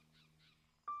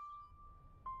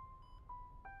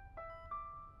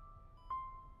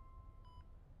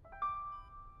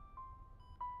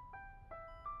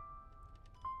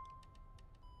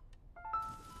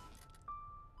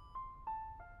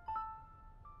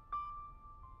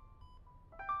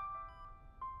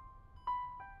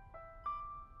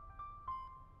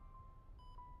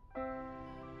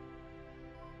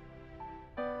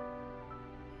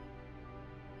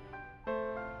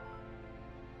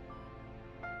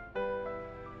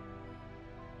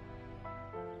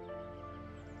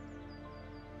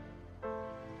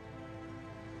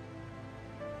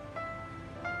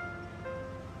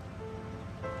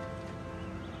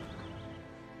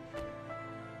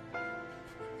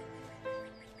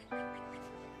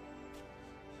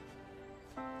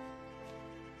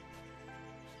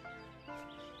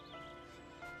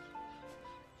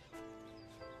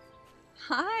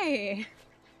 Hi!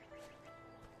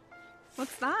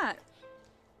 What's that?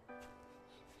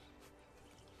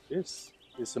 This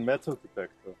is a metal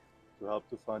detector to help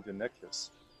to find your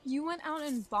necklace. You went out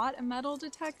and bought a metal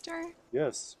detector?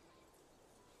 Yes.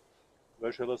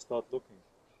 Where shall I start looking?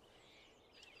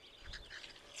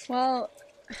 Well,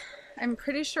 I'm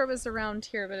pretty sure it was around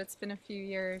here, but it's been a few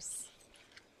years.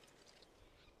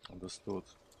 Understood.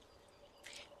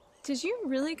 Did you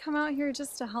really come out here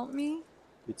just to help me?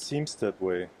 It seems that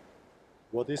way.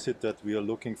 What is it that we are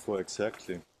looking for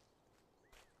exactly?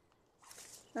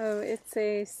 Oh, it's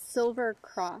a silver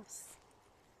cross.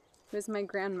 It was my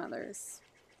grandmother's.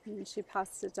 And she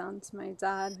passed it down to my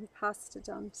dad, who passed it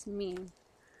down to me.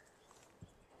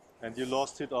 And you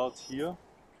lost it out here?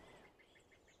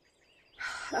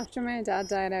 After my dad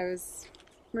died, I was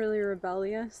really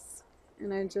rebellious.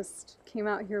 And I just came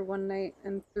out here one night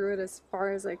and threw it as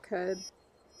far as I could.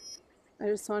 I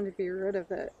just wanted to be rid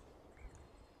of it.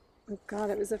 Oh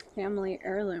God, it was a family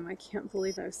heirloom. I can't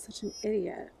believe I was such an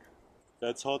idiot.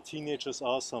 That's how teenagers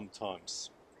are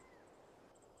sometimes.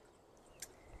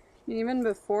 Even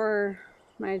before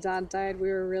my dad died, we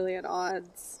were really at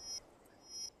odds.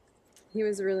 He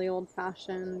was really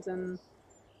old-fashioned, and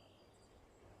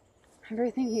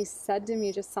everything he said to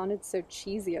me just sounded so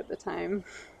cheesy at the time.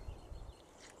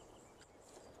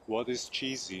 What is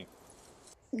cheesy?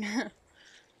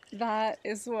 That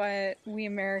is what we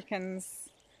Americans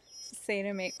say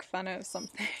to make fun of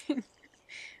something.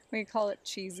 We call it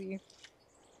cheesy.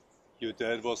 Your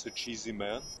dad was a cheesy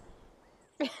man?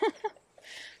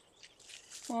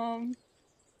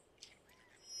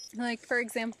 Like, for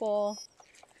example,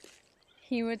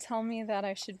 he would tell me that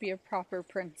I should be a proper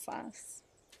princess,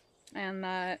 and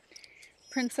that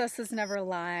princesses never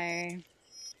lie,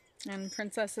 and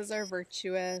princesses are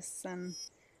virtuous, and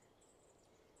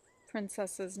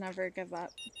princesses never give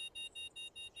up.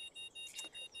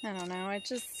 I don't know, it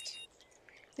just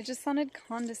sounded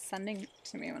condescending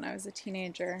to me when I was a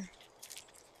teenager.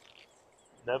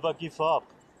 Never give up.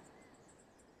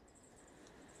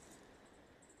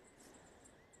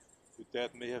 Your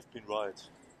dad may have been right.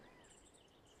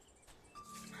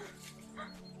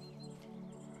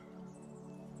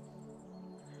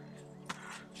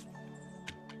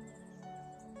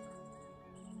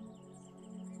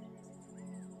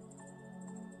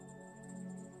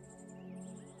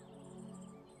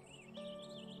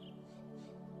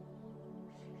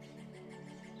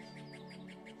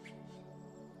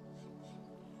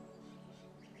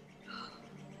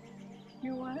 He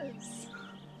was.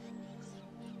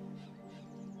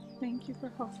 Thank you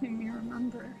for helping me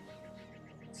remember.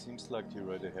 It seems like you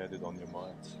already had it on your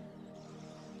mind.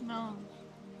 No.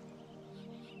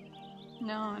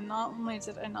 No, and not only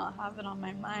did I not have it on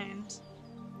my mind,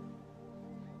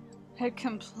 I had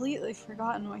completely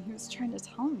forgotten what he was trying to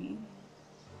tell me.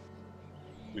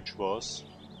 Which was?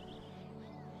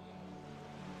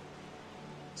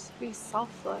 To be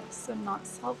selfless and not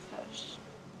selfish.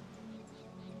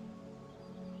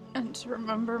 And to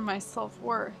remember my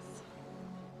self-worth.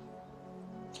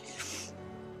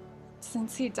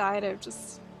 Since he died, I've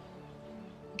just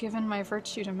given my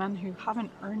virtue to men who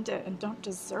haven't earned it and don't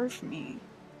deserve me.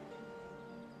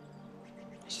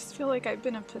 I just feel like I've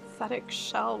been a pathetic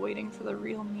shell waiting for the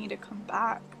real me to come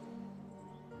back.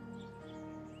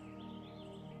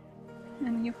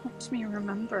 And you helped me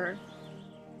remember.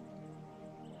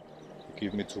 You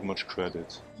give me too much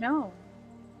credit. No.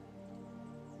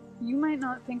 You might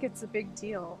not think it's a big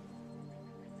deal,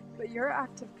 but your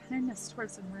act of kindness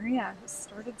towards Maria has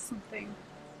started something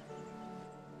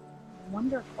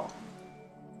wonderful.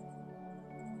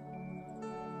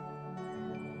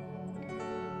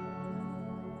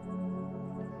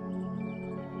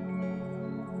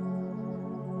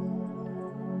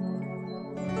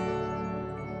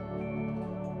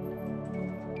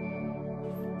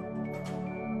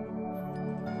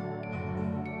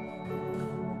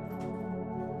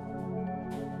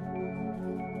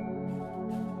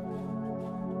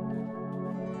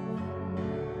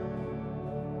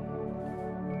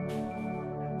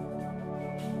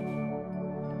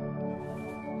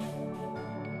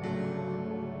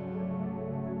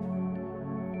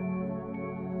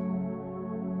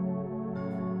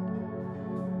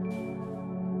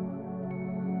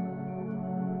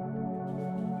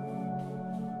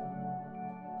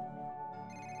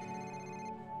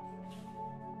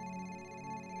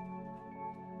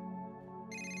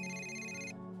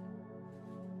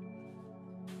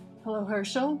 Hello,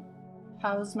 Herschel.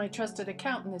 How's my trusted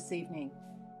accountant this evening?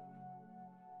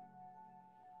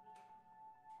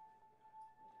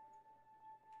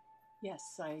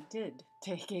 Yes, I did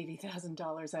take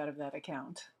 $80,000 out of that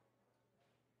account.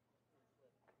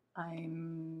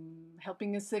 I'm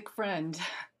helping a sick friend.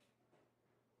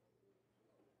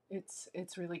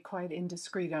 It's really quite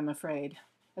indiscreet, I'm afraid.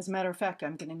 As a matter of fact,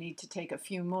 I'm going to need to take a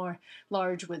few more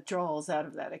large withdrawals out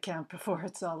of that account before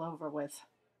it's all over with.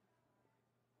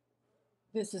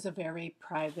 This is a very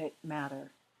private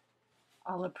matter.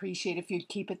 I'll appreciate if you'd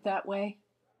keep it that way.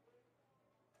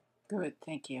 Good,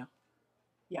 thank you.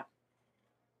 Yeah.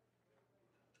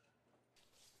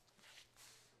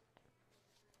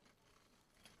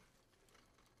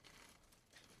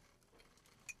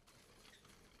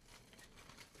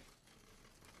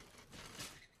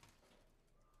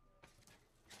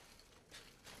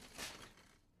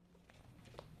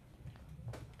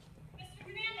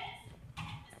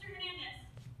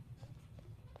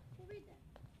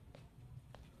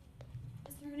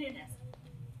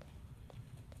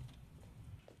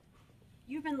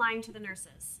 You've been lying to the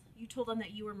nurses. You told them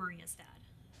that you were Maria's dad.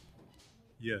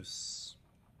 Yes.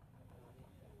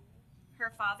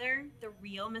 Her father, the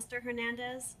real Mr.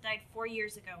 Hernandez, died 4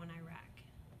 years ago in Iraq.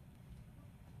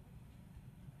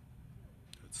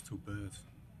 That's too bad.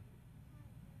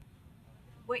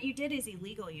 What you did is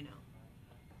illegal, you know.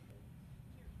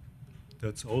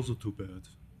 That's also too bad.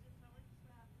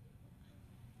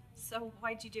 So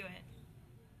why'd you do it?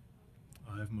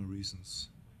 I have my reasons.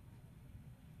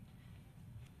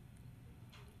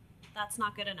 That's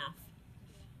not good enough.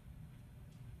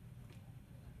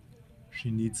 She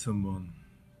needs someone.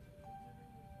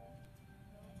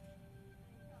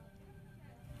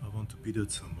 I want to be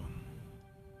that someone.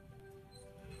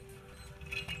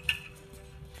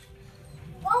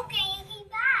 Okay, you came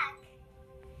back.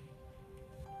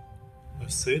 I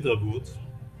said I would.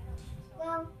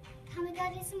 Well, can we go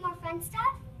do some more fun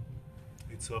stuff?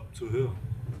 It's up to her.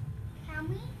 Can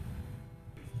we?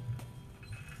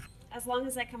 As long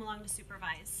as I come along to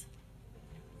supervise.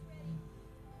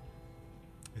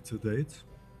 It's a date.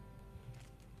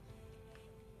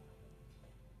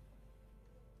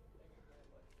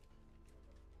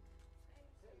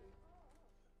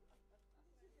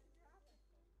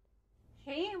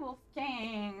 Hey,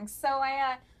 Wolfgang. So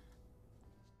I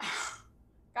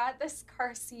got this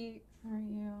car seat for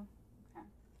you.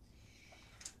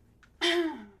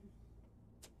 Okay.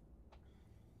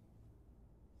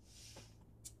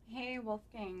 Hey,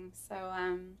 Wolfgang. So,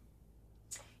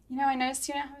 I noticed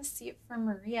you don't have a seat for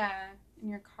Maria in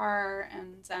your car,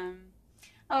 and,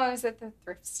 I was at the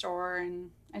thrift store,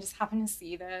 and I just happened to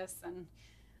see this, and,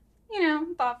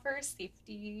 thought for her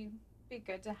safety, it'd be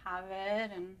good to have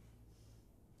it, and,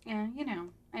 yeah,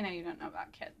 I know you don't know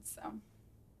about kids, so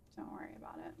don't worry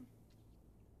about it.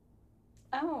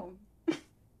 Oh,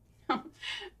 no,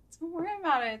 don't worry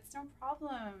about it. It's no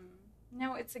problem.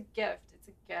 No, it's a gift. It's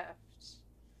a gift.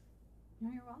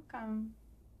 No, you're welcome.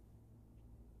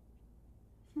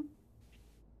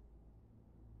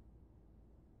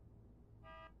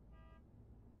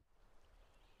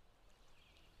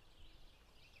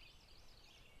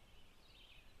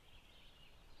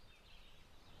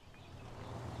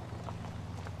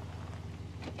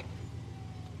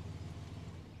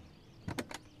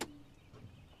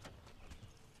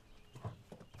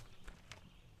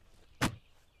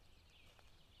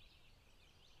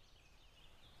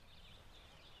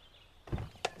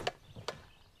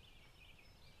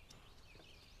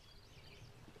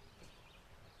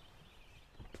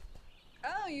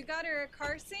 Oh, you got her a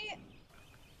car seat?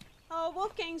 Oh,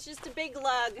 Wolfgang's just a big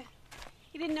lug.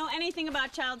 He didn't know anything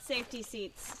about child safety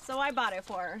seats, so I bought it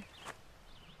for her.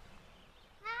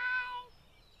 Hi.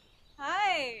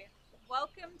 Hi.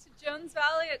 Welcome to Jones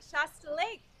Valley at Shasta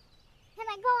Lake. Can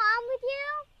I go on with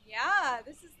you? Yeah,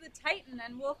 this is the Titan,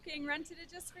 and Wolfgang rented it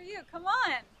just for you. Come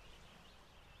on.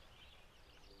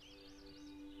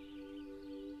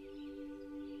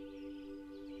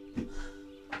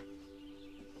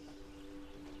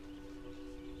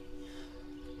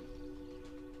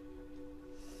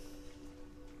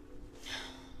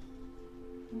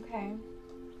 Okay.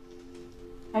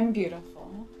 I'm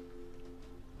beautiful.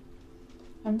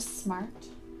 I'm smart.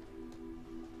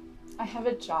 I have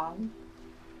a job.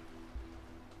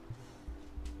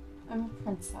 I'm a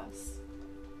princess.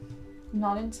 I'm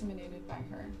not intimidated by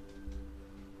her.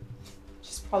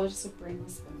 She's probably just a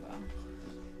brainless bimbo.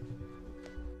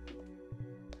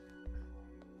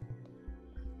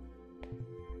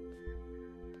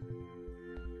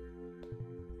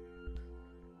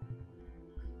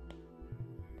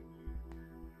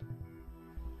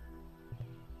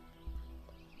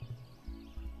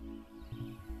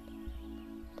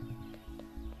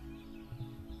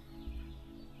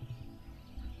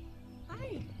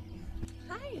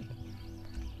 Hi.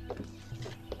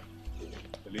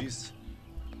 Elise,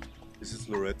 this is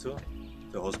Loretta,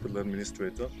 the hospital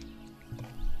administrator.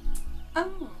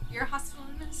 Oh, you're a hospital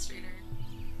administrator.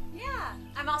 Yeah,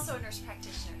 I'm also a nurse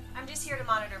practitioner. I'm just here to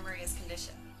monitor Maria's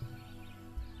condition.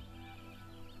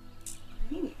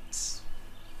 Great.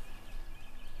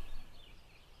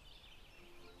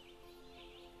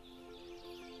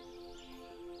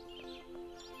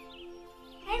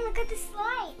 Hey, look at the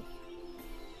slide.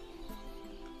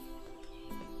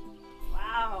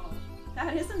 Wow,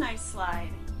 that is a nice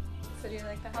slide. So do you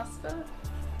like the hospital?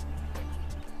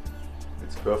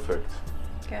 It's perfect.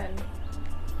 Good.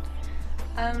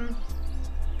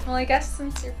 Well, I guess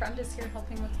since your friend is here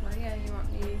helping with Maria, you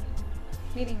won't be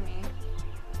meeting me.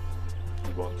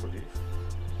 You want to leave?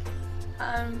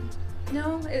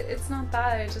 No, it's not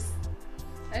that. I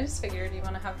just figured you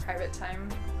want to have private time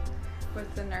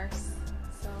with the nurse,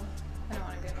 so I don't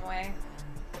want to get in the way.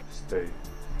 Stay.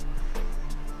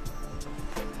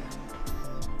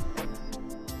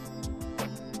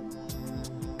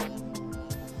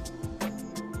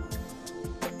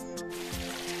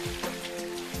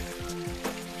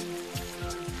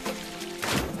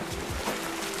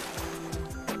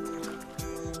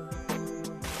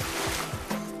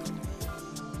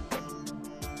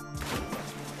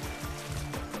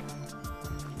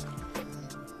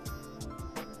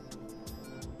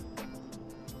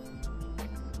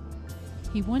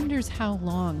 He wonders how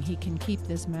long he can keep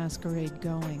this masquerade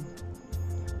going.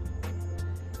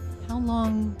 How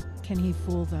long can he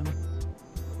fool them?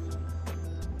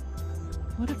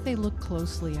 What if they look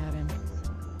closely at him?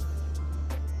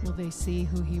 Will they see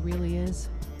who he really is?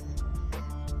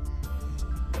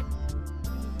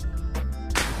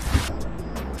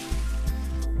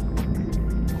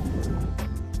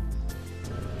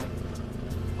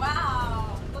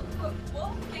 Wow, look what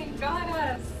Wolfgang got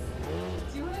us.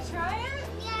 Do you want to try it?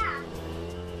 Yeah.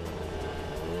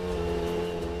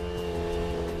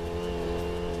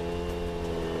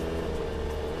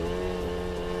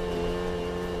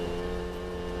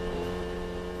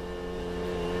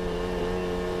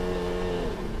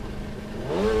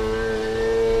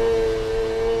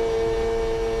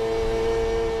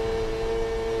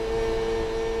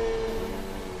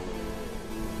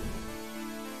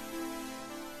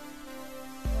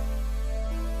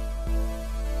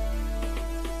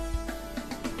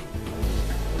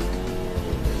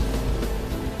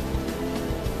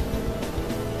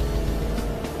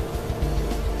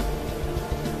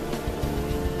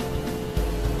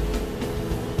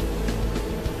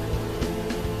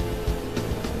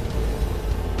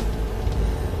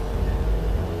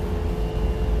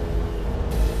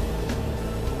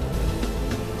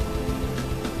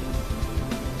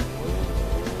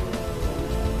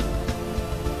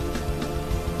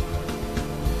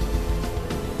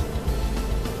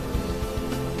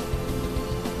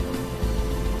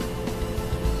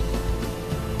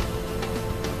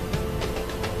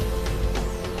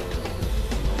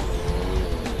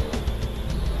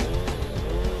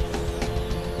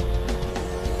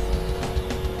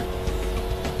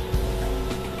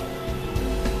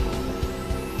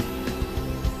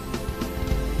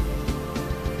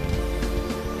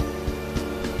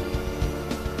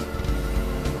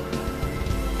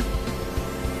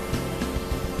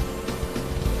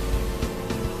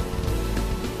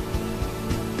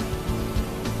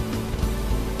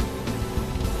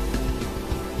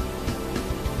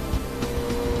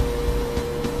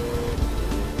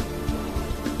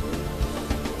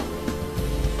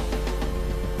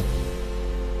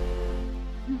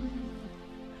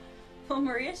 Well,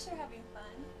 Maria's sure having fun.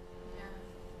 Yeah,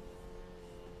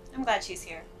 I'm glad she's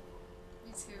here.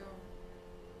 me too.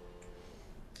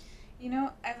 You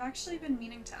know, I've actually been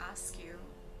meaning to ask you,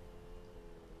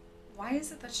 why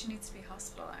is it that she needs to be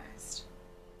hospitalized?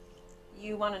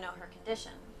 You want to know her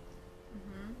condition.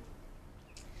 Mm-hmm.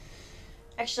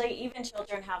 Actually, even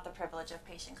children have the privilege of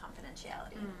patient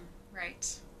confidentiality.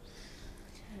 Right.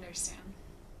 I understand.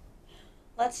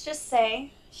 Let's just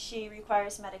say she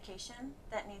requires medication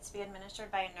that needs to be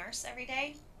administered by a nurse every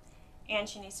day, and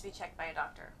she needs to be checked by a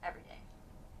doctor every day.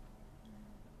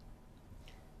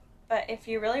 But if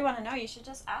you really want to know, you should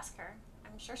just ask her.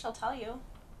 I'm sure she'll tell you.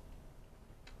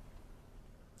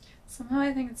 Somehow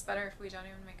I think it's better if we don't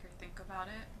even make her think about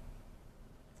it.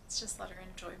 Let's just let her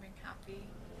enjoy being happy.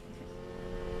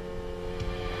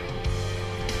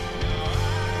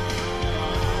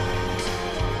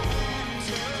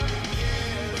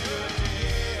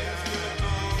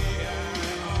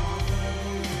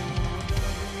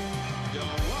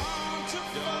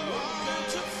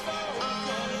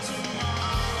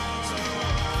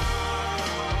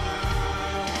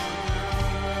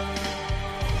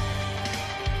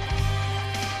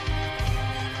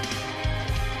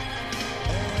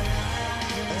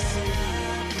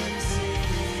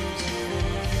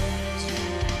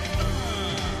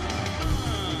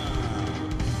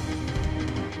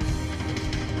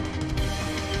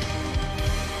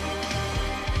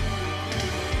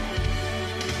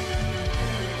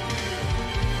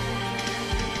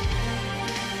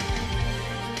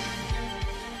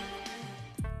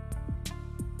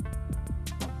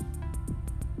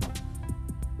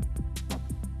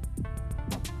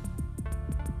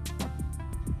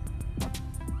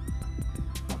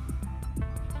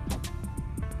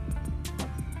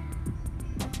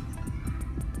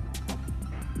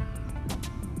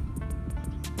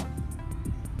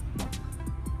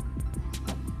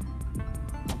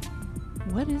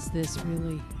 What is this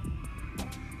really?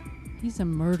 He's a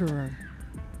murderer.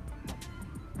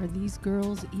 Are these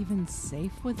girls even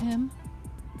safe with him?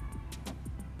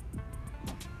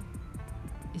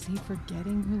 Is he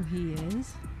forgetting who he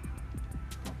is?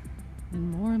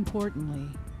 And more importantly,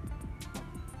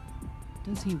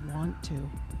 does he want to?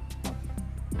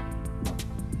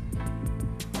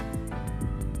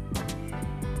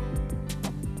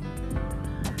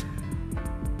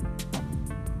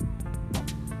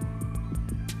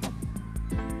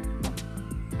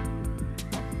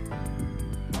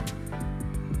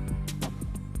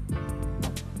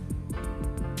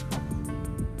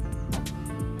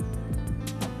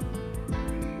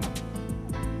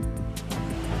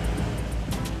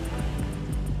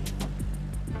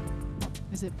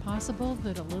 Is it possible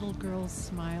that a little girl's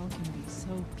smile can be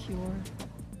so pure,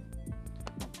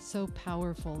 so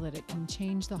powerful that it can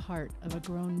change the heart of a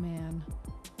grown man?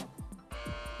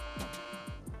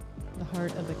 The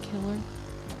heart of a killer?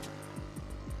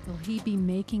 Will he be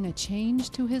making a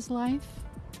change to his life,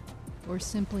 or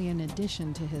simply an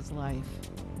addition to his life?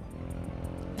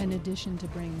 An addition to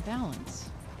bring balance.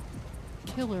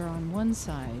 Killer on one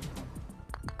side,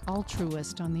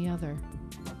 altruist on the other.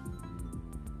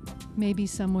 Maybe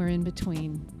somewhere in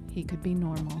between, he could be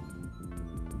normal.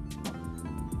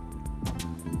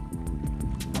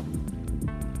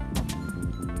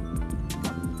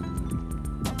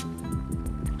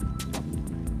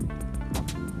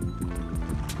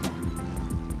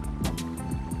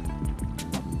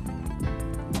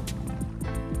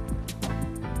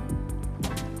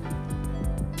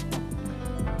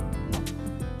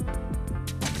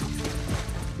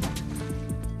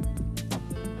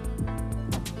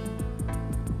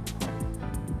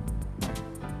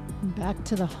 Back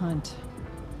to the hunt.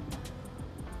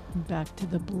 Back to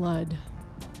the blood.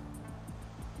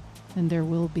 And there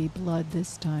will be blood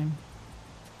this time.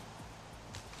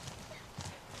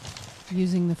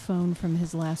 Using the phone from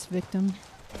his last victim,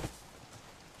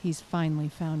 he's finally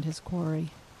found his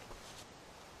quarry.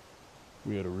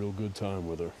 We had a real good time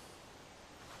with her.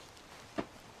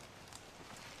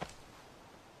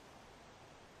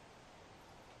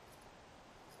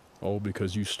 All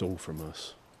because you stole from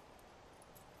us.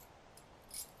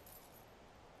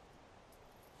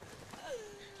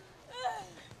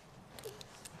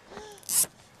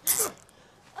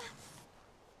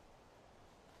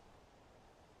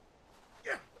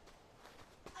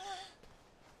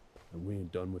 And we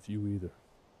ain't done with you either.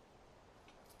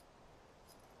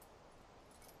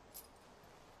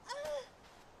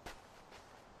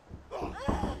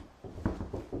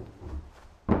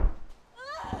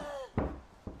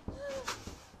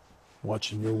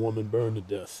 Watching your woman burn to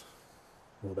death,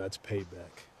 well, that's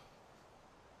payback.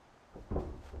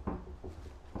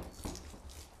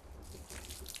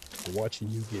 For watching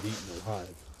you get eaten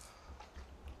alive,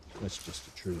 that's just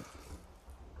a treat.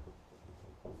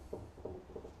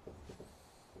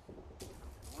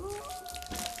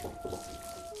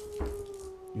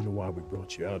 You know why we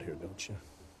brought you out here, don't you?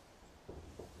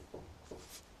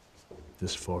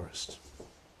 This forest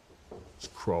is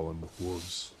crawling with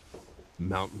wolves,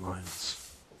 mountain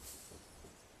lions,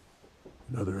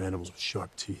 and other animals with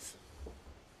sharp teeth.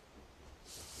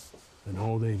 And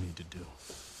all they need to do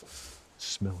is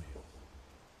smell you.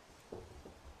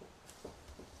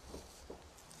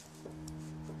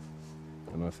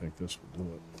 And I think this will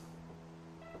do it.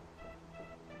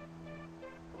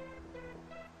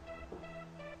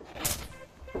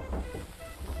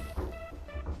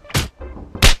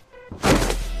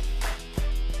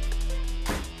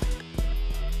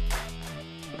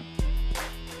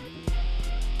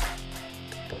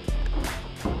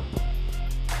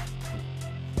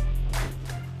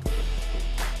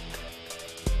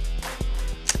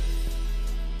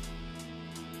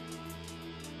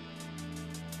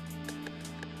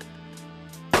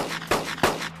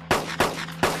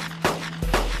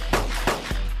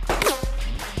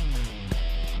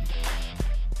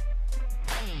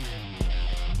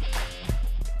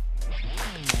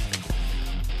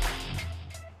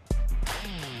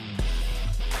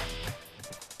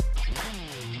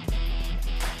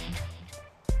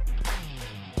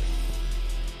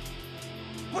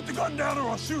 Put the gun down or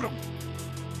I'll shoot him!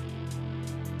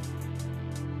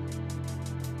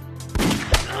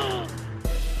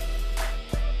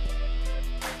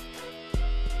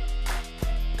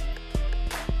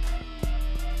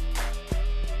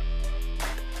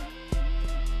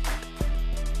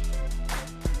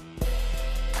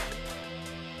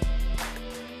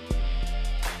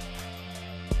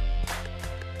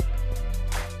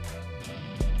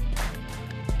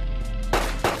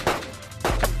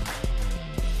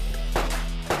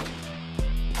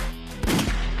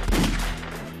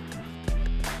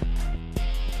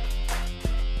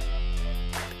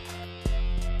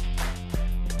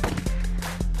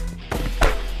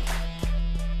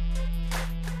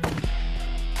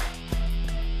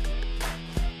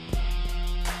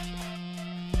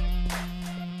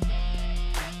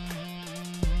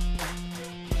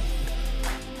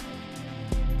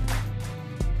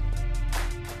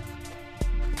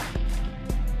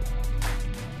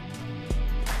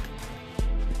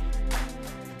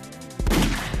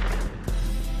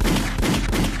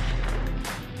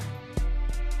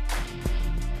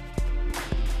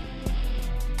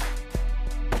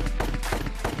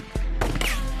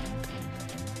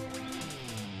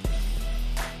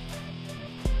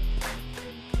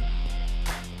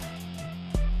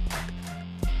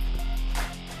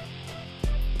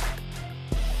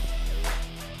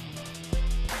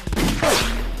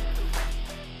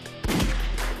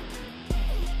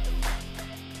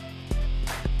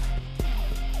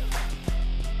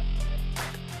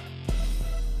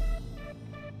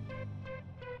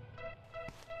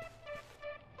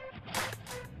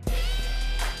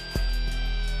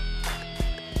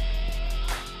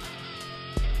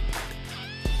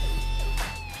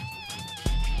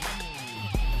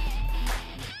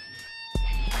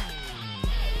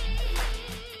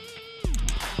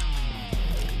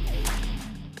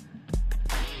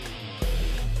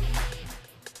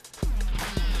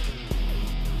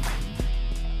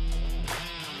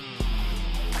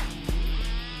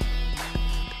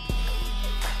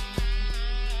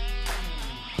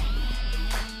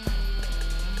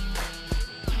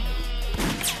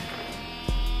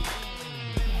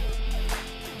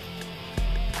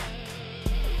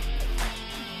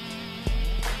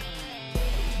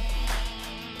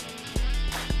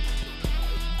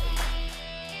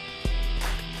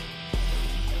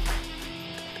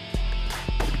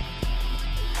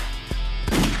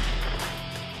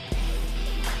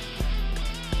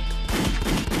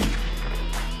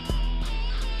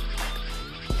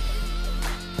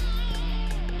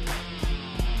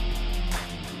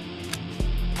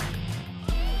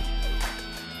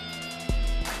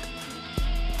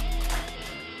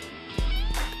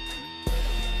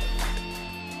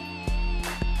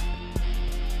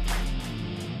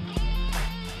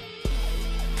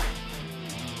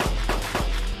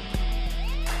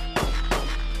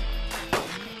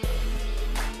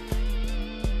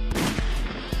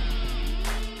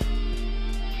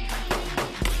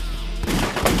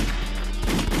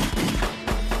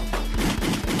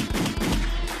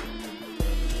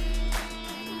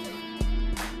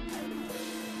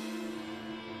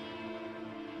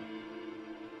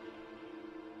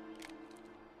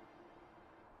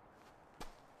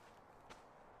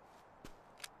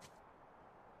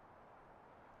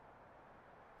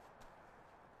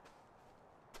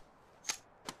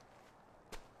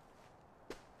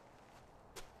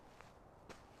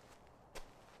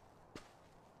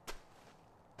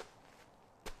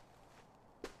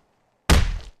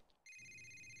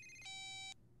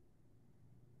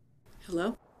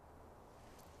 Hello?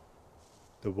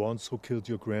 The ones who killed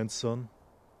your grandson,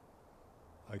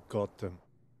 I got them.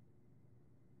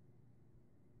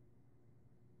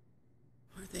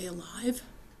 Are they alive?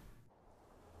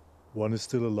 One is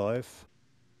still alive.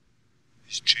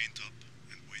 He's chained up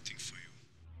and waiting for you.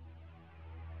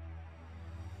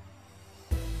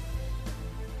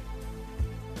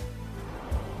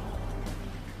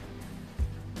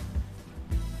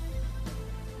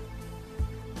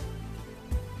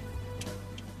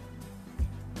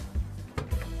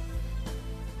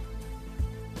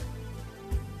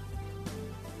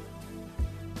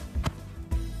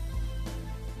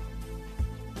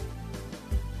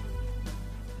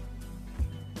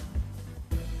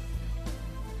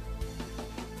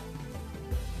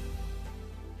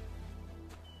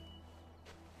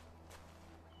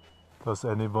 Does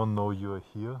anyone know you are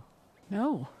here?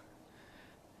 No.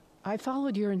 I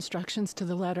followed your instructions to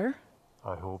the letter.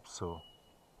 I hope so.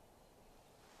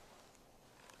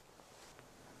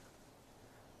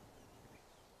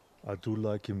 I do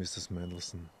like you, Mrs.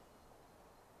 Mendelssohn.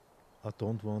 I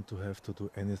don't want to have to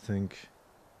do anything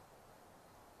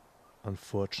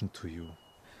unfortunate to you.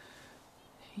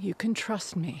 You can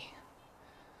trust me.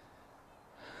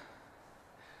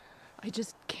 I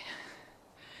just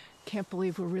can't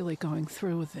believe we're really going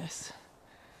through with this.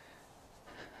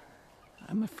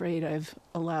 I'm afraid I've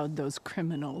allowed those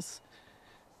criminals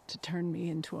to turn me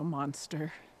into a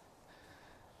monster.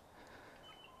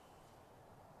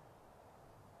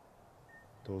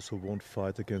 Those who won't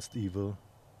fight against evil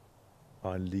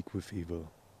are in league with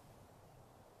evil.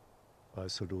 I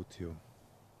salute you.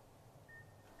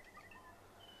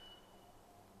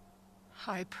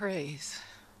 High praise.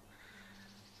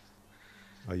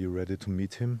 Are you ready to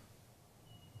meet him?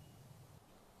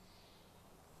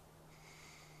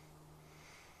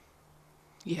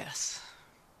 Yes.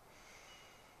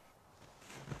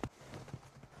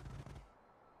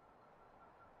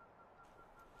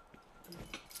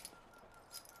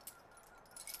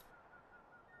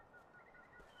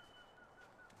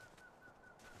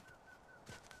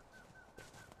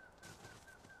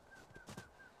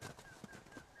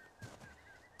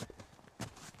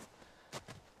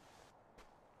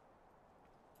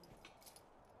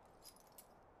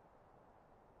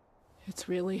 It's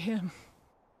really him.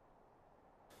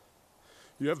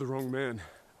 You have the wrong man.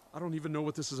 I don't even know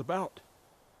what this is about.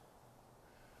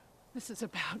 This is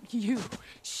about you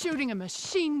shooting a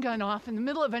machine gun off in the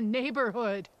middle of a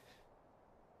neighborhood.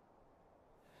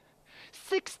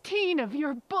 16 of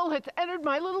your bullets entered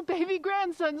my little baby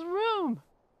grandson's room.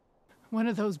 One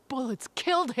of those bullets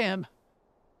killed him.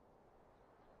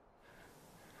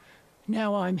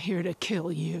 Now I'm here to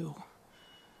kill you.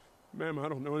 Ma'am, I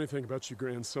don't know anything about your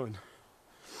grandson.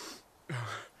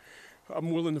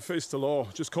 I'm willing to face the law.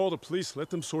 Just call the police. Let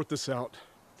them sort this out.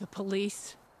 The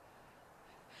police?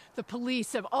 The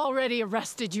police have already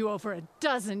arrested you over a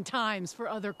dozen times for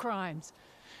other crimes.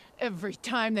 Every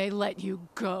time they let you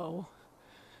go.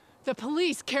 The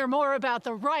police care more about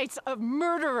the rights of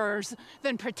murderers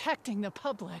than protecting the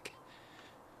public.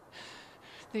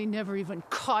 They never even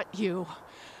caught you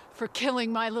for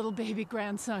killing my little baby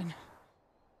grandson.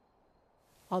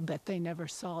 I'll bet they never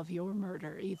solve your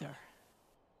murder either.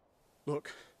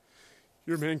 Look,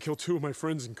 your man killed 2 of my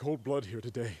friends in cold blood here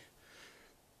today.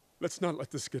 Let's not let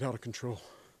this get out of control.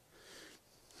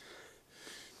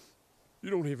 You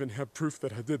don't even have proof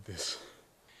that I did this.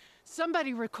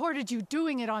 Somebody recorded you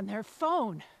doing it on their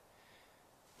phone.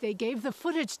 They gave the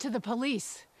footage to the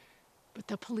police, but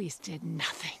the police did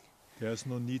nothing. There's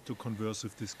no need to converse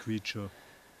with this creature.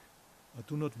 I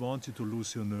do not want you to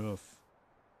lose your nerve.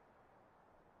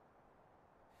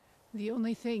 The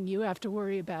only thing you have to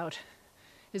worry about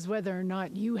is whether or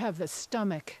not you have the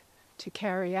stomach to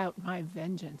carry out my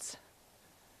vengeance.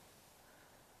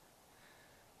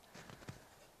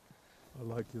 I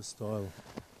like your style.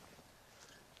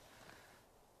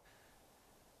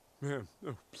 Ma'am,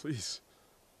 no, please.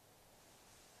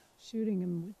 Shooting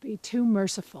him would be too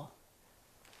merciful.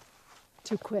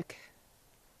 Too quick.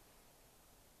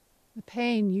 The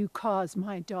pain you cause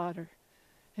my daughter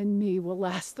and me will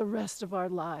last the rest of our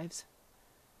lives.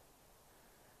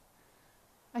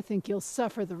 I think you'll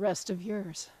suffer the rest of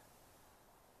yours,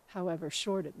 however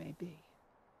short it may be.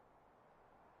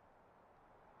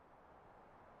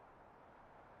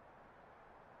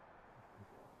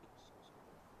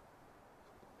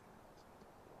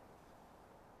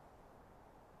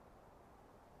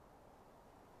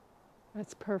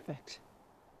 That's perfect.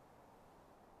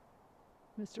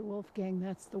 Mr. Wolfgang,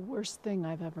 that's the worst thing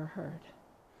I've ever heard.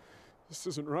 This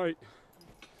isn't right.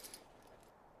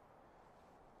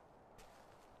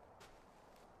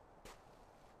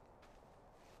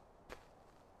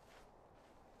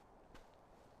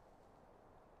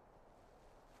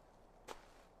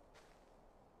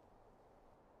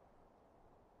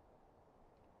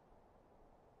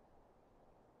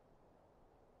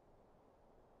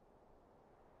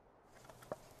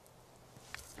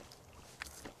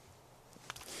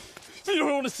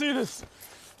 want to see this.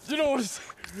 You don't want to see...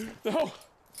 No.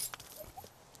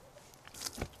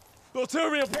 They'll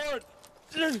tear me apart.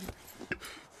 Come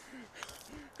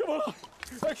on.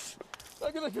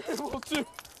 I'm gonna be able to...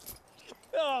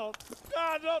 Oh,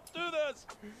 God, don't do this.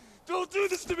 Don't do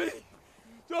this to me.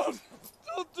 Don't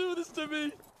do this to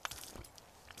me.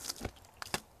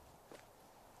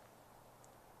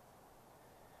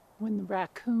 When the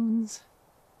raccoons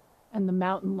and the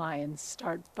mountain lions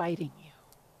start biting you.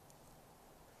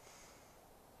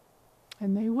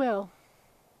 And they will.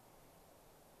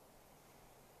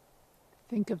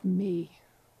 Think of me.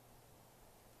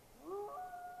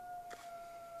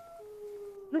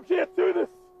 You can't do this.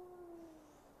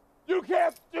 You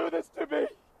can't do this to me.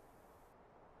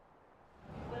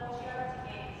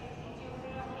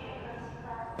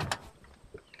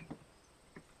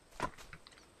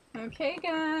 Okay,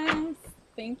 guys.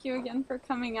 Thank you again for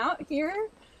coming out here.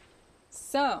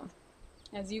 So,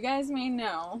 as you guys may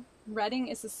know, Redding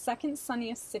is the second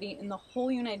sunniest city in the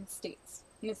whole United States,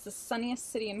 and it's the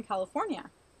sunniest city in California.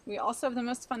 We also have the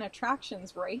most fun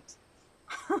attractions, right?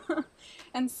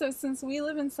 And so since we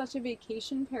live in such a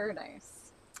vacation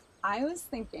paradise, I was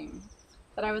thinking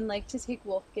that I would like to take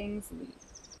Wolfgang's lead.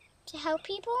 To help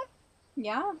people?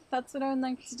 Yeah, that's what I would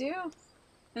like to do.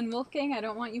 And Wolfgang, I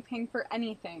don't want you paying for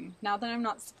anything. Now that I'm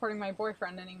not supporting my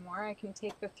boyfriend anymore, I can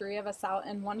take the 3 of us out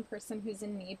and one person who's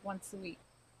in need once a week.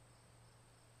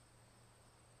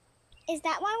 Is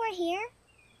that why we're here?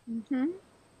 Mm-hmm.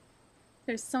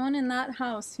 There's someone in that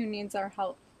house who needs our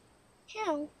help.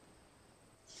 How?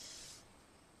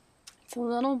 It's a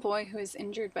little boy who is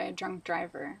injured by a drunk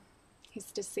driver.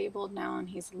 He's disabled now and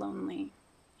he's lonely.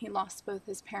 He lost both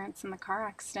his parents in the car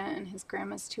accident and his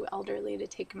grandma's too elderly to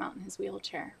take him out in his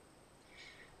wheelchair.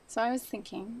 So I was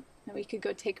thinking that we could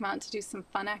go take him out to do some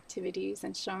fun activities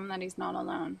and show him that he's not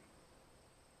alone.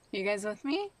 You guys with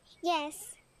me?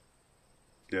 Yes.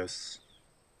 Yes.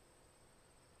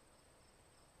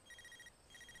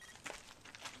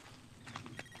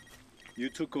 You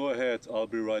two go ahead, I'll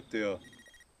be right there.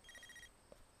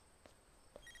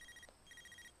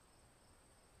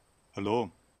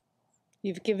 Hello?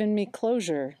 You've given me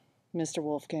closure, Mr.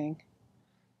 Wolfgang.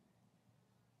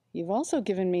 You've also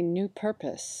given me new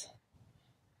purpose.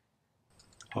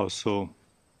 How so?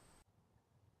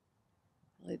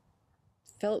 It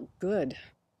felt good.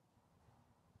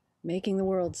 Making the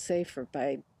world safer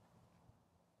by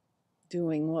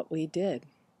doing what we did.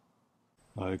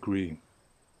 I agree.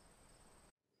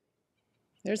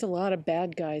 There's a lot of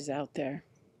bad guys out there.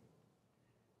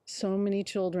 So many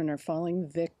children are falling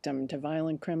victim to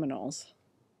violent criminals.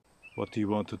 What do you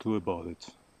want to do about it?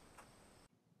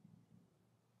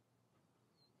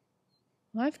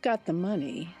 I've got the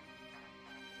money.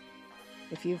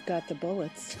 If you've got the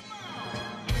bullets.